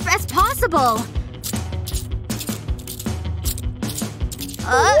sharp as possible.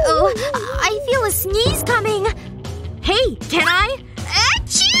 Uh-oh. I feel a sneeze coming. Hey, can I?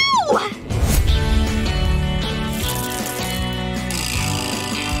 Achoo!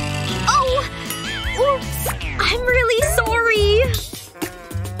 Oh! Oops. I'm really sorry.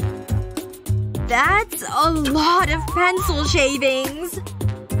 That's a lot of pencil shavings.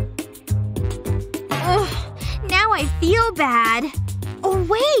 Ugh. Now I feel bad. Oh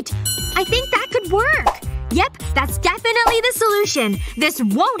wait! I think that could work. Yep, that's definitely the solution. This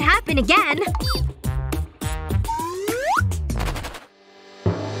won't happen again.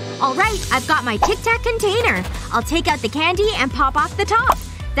 Alright, I've got my Tic Tac container. I'll take out the candy and pop off the top.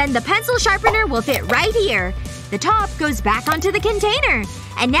 Then the pencil sharpener will fit right here. The top goes back onto the container.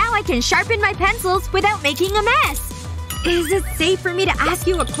 And now I can sharpen my pencils without making a mess. Is it safe for me to ask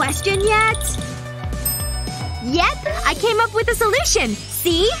you a question yet? Yep, I came up with a solution.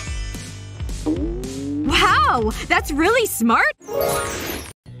 See? Wow, that's really smart.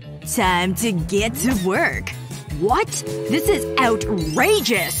 Time to get to work. What? This is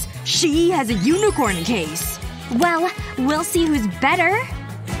outrageous! She has a unicorn case. Well, we'll see who's better.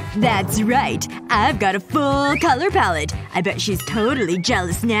 That's right. I've got a full color palette. I bet she's totally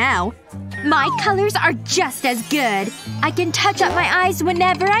jealous now. My colors are just as good. I can touch up my eyes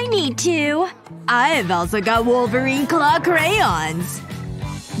whenever I need to. I've also got Wolverine claw crayons.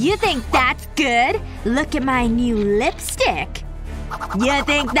 You think that's good? Look at my new lipstick. You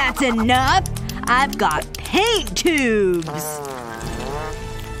think that's enough? I've got paint tubes.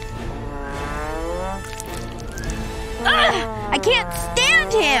 Ugh! I can't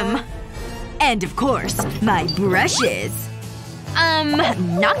stand him! And of course, my brushes.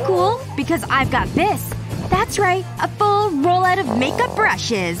 Not cool. Because I've got this. That's right. A full rollout of makeup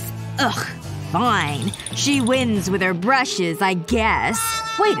brushes. Ugh. Fine. She wins with her brushes, I guess.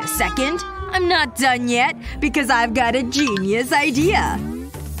 Wait a second. I'm not done yet, because I've got a genius idea.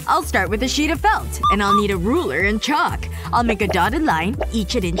 I'll start with a sheet of felt, and I'll need a ruler and chalk. I'll make a dotted line,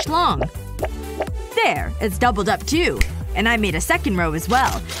 each an inch long. There. It's doubled up too. And I made a second row as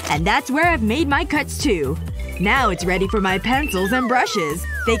well. And that's where I've made my cuts too. Now it's ready for my pencils and brushes.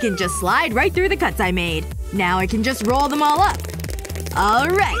 They can just slide right through the cuts I made. Now I can just roll them all up.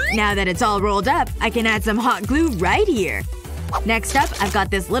 Alright, now that it's all rolled up, I can add some hot glue right here. Next up, I've got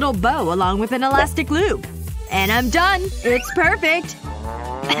this little bow along with an elastic loop. And I'm done! It's perfect!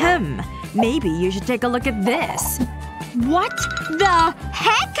 Ahem. Maybe you should take a look at this. What the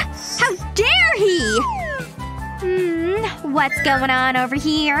heck? How dare he! What's going on over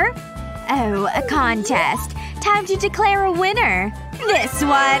here? Oh, a contest. Time to declare a winner. This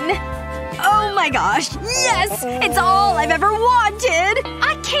one! Oh my gosh. Yes! It's all I've ever wanted!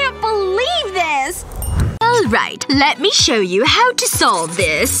 I can't believe this! Alright, let me show you how to solve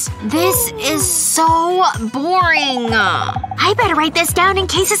this. This is so boring. I better write this down in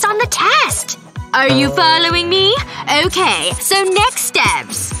case it's on the test. Are you following me? Okay, so next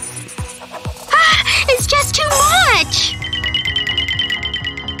steps. It's just too much!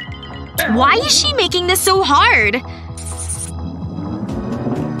 Why is she making this so hard?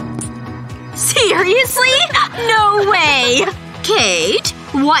 Seriously? No way! Kate,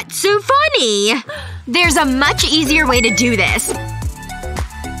 what's so funny? There's a much easier way to do this.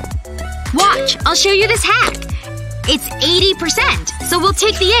 Watch, I'll show you this hack. It's 80%, so we'll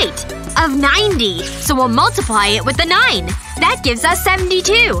take the 8. Of 90, so we'll multiply it with the 9. That gives us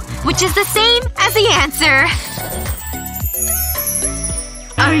 72, which is the same as the answer.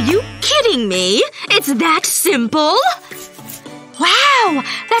 Are you kidding me? It's that simple? Wow!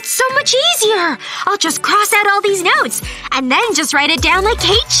 That's so much easier! I'll just cross out all these notes, and then just write it down like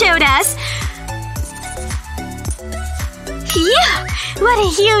Kate showed us. Phew! What a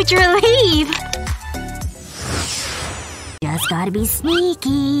huge relief! Just gotta be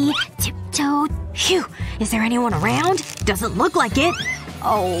sneaky. Tiptoe. Phew. Is there anyone around? Doesn't look like it.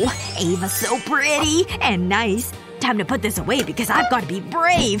 Oh, Ava's so pretty. And nice. Time to put this away because I've gotta be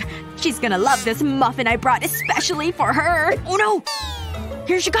brave. She's gonna love this muffin I brought especially for her. Oh no!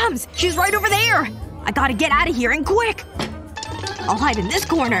 Here she comes! She's right over there! I gotta get out of here and quick! I'll hide in this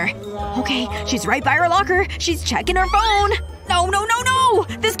corner. Okay, she's right by her locker. She's checking her phone. No, no, no, no!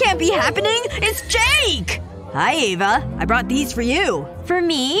 This can't be happening! It's Jake! Hi, Ava. I brought these for you. For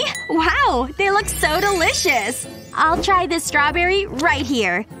me? Wow, they look so delicious. I'll try this strawberry right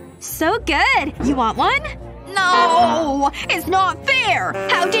here. So good. You want one? No! It's not fair!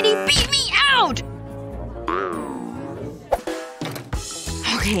 How did he beat me out?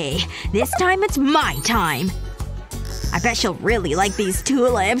 Okay, this time it's my time. I bet she'll really like these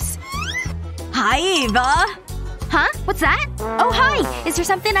tulips. Hi, Ava. Huh? What's that? Oh, hi. Is there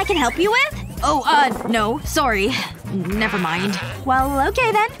something I can help you with? Oh, no. Sorry. Never mind. Well,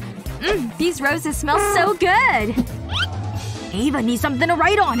 okay then. These roses smell so good. Ava needs something to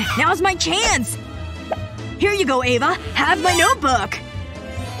write on. Now's my chance. Here you go, Ava. Have my notebook.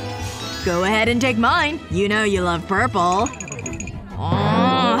 Go ahead and take mine. You know you love purple.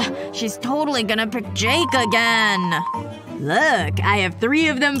 Oh, she's totally gonna pick Jake again. Look, I have 3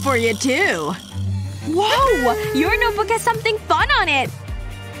 of them for you too. Whoa! Your notebook has something fun on it!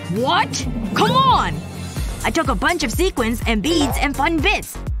 What? Come on! I took a bunch of sequins and beads and fun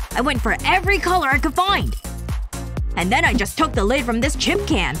bits. I went for every color I could find. And then I just took the lid from this chip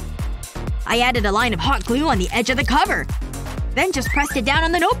can. I added a line of hot glue on the edge of the cover. Then just pressed it down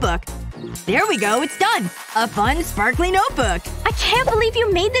on the notebook. There we go, it's done! A fun, sparkly notebook! I can't believe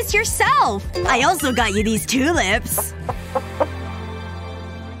you made this yourself! I also got you these tulips.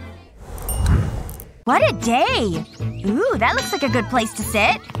 What a day! Ooh, that looks like a good place to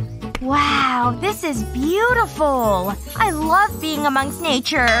sit. Wow, this is beautiful! I love being amongst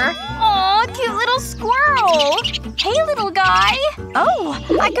nature. Aw, cute little squirrel! Hey, little guy! Oh,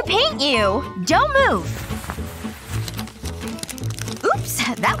 I could paint you! Don't move!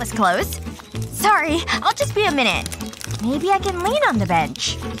 Oops, that was close. Sorry, I'll just be a minute. Maybe I can lean on the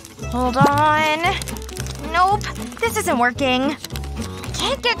bench. Hold on. Nope, this isn't working. I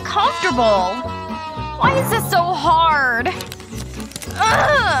can't get comfortable. Why is this so hard?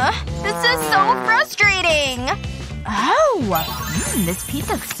 Ugh! This is so frustrating! Oh! This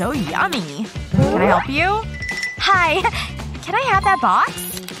pizza's so yummy. Can I help you? Hi. Can I have that box?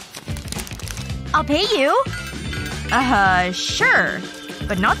 I'll pay you. Sure.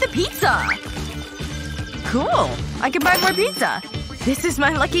 But not the pizza. Cool. I can buy more pizza. This is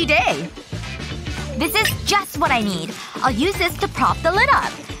my lucky day. This is just what I need. I'll use this to prop the lid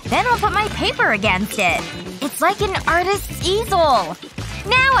up. Then I'll put my paper against it. It's like an artist's easel.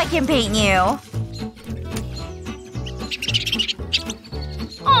 Now I can paint you.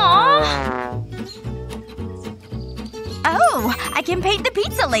 Aww. Oh, I can paint the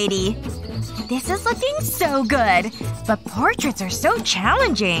pizza lady. This is looking so good. But portraits are so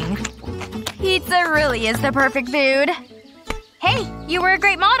challenging. Pizza really is the perfect food. Hey, you were a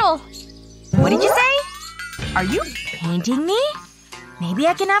great model. What did you say? Are you painting me? Maybe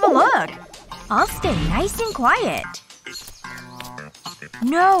I can have a look. I'll stay nice and quiet.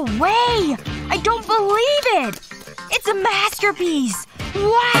 No way! I don't believe it! It's a masterpiece!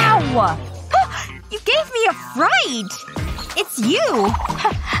 Wow! You gave me a fright! It's you!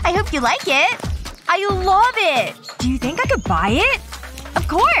 I hope you like it. I love it! Do you think I could buy it? Of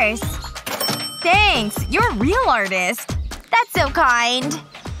course! Thanks. You're a real artist. That's so kind.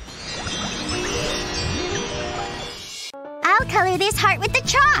 I'll color this heart with the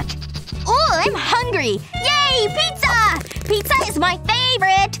chalk. Ooh, I'm hungry. Yay! Pizza! Pizza is my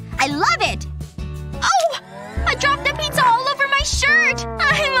favorite. I love it. Oh! I dropped the pizza all over my shirt!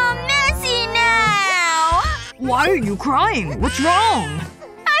 I'm all messy now. Why are you crying? What's wrong?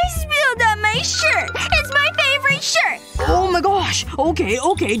 I spilled on my shirt. It's my favorite shirt. Oh my gosh.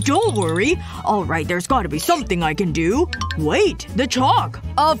 Okay, don't worry. Alright, there's gotta be something I can do. Wait, the chalk.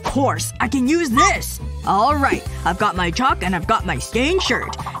 Of course, I can use this. Alright, I've got my chalk and I've got my stained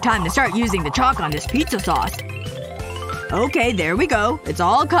shirt. Time to start using the chalk on this pizza sauce. Okay, there we go. It's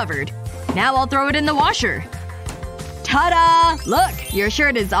all covered. Now I'll throw it in the washer. Ta-da! Look! Your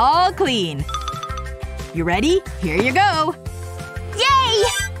shirt is all clean. You ready? Here you go. Yay!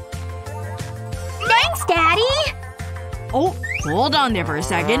 Thanks, Daddy! Oh, hold on there for a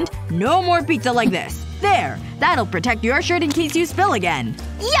second. No more pizza like this. There. That'll protect your shirt in case you spill again.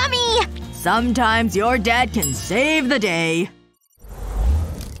 Yummy! Sometimes your dad can save the day.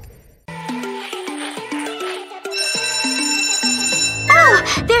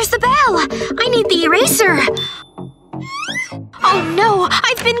 Oh! There's the bell! I need the eraser! Oh no!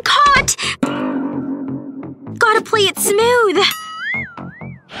 I've been caught! Gotta play it smooth.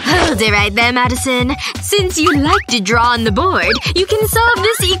 Hold it right there, Madison. Since you like to draw on the board, you can solve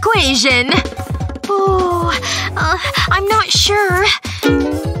this equation. Oh, I'm not sure.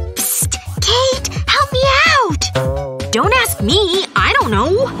 Psst! Kate! Help me out! Don't ask me. I don't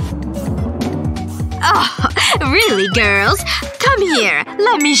know. Oh, really, girls? Come here.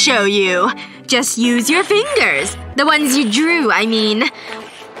 Let me show you. Just use your fingers. The ones you drew, I mean.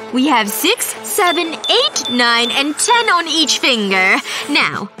 We have 6, 7, 8, 9, and 10 on each finger.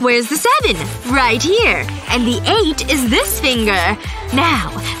 Now, where's the 7? Right here. And the 8 is this finger. Now,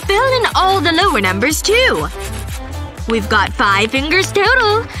 fill in all the lower numbers too. We've got 5 fingers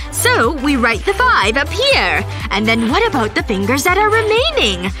total. So, we write the 5 up here. And then what about the fingers that are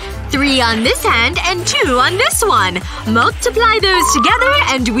remaining? 3 on this hand and 2 on this one. Multiply those together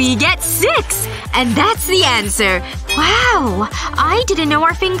and we get 6. And that's the answer. Wow. I didn't know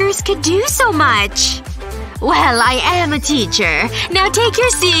our fingers could do so much. Well, I am a teacher. Now take your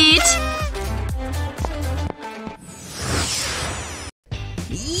seat.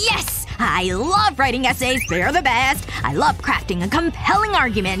 Yes! I love writing essays. They're the best. I love crafting a compelling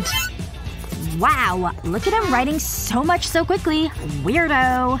argument. Wow. Look at him writing so much so quickly.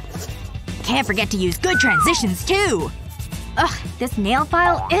 Weirdo. Can't forget to use good transitions, too. Ugh, this nail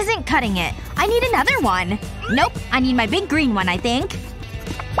file isn't cutting it. I need another one. Nope. I need my big green one, I think.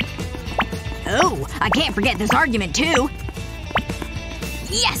 Oh, I can't forget this argument, too.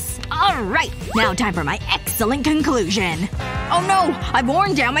 Yes! Alright. Now time for my excellent conclusion. Oh no! I've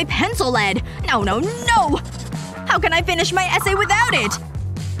worn down my pencil lead! No, no, no! How can I finish my essay without it?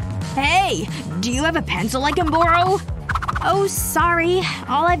 Hey! Do you have a pencil I can borrow? Oh, sorry.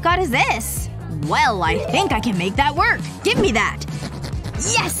 All I've got is this. Well, I think I can make that work. Give me that.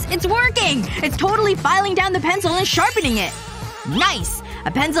 Yes! It's working! It's totally filing down the pencil and sharpening it. Nice!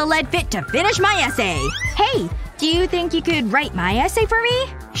 A pencil lead fit to finish my essay. Hey! Do you think you could write my essay for me?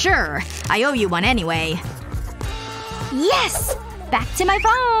 Sure. I owe you one anyway. Yes! Back to my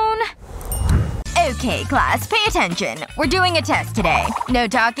phone. Okay, class, pay attention. We're doing a test today. No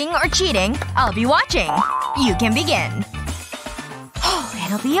talking or cheating. I'll be watching. You can begin. Oh,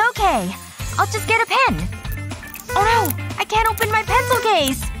 it'll be okay. I'll just get a pen. Oh no! I can't open my pencil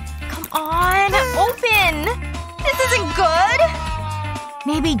case! Come on, open! This isn't good!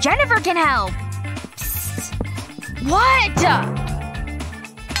 Maybe Jennifer can help. Psst. What?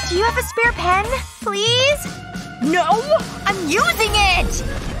 Do you have a spare pen? Please? No! I'm using it!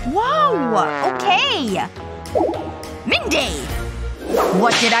 Whoa! Okay. Mindy!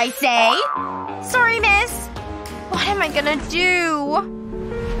 What did I say? Sorry, miss. What am I gonna do?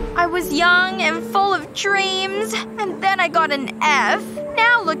 I was young and full of dreams. And then I got an F.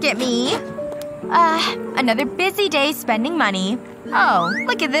 Now look at me. Another busy day spending money. Oh,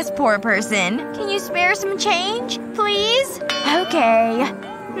 look at this poor person. Can you spare some change? Please? Okay.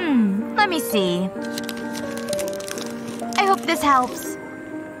 Let me see. I hope this helps.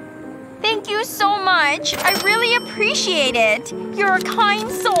 Thank you so much. I really appreciate it. You're a kind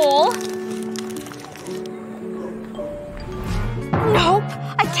soul. Nope.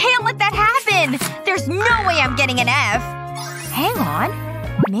 I can't let that happen! There's no way I'm getting an F. Hang on.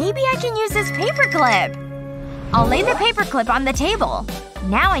 Maybe I can use this paperclip. I'll lay the paperclip on the table.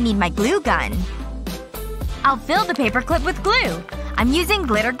 Now I need my glue gun. I'll fill the paperclip with glue. I'm using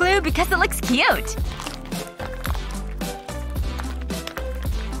glitter glue because it looks cute.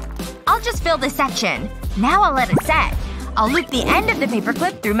 I'll just fill this section. Now I'll let it set. I'll loop the end of the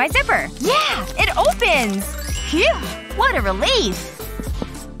paperclip through my zipper. Yeah! It opens! Phew! What a relief!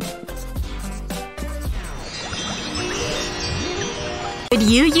 Did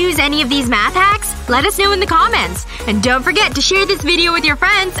you use any of these math hacks? Let us know in the comments. And don't forget to share this video with your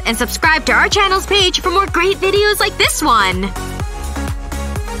friends and subscribe to our channel's page for more great videos like this one.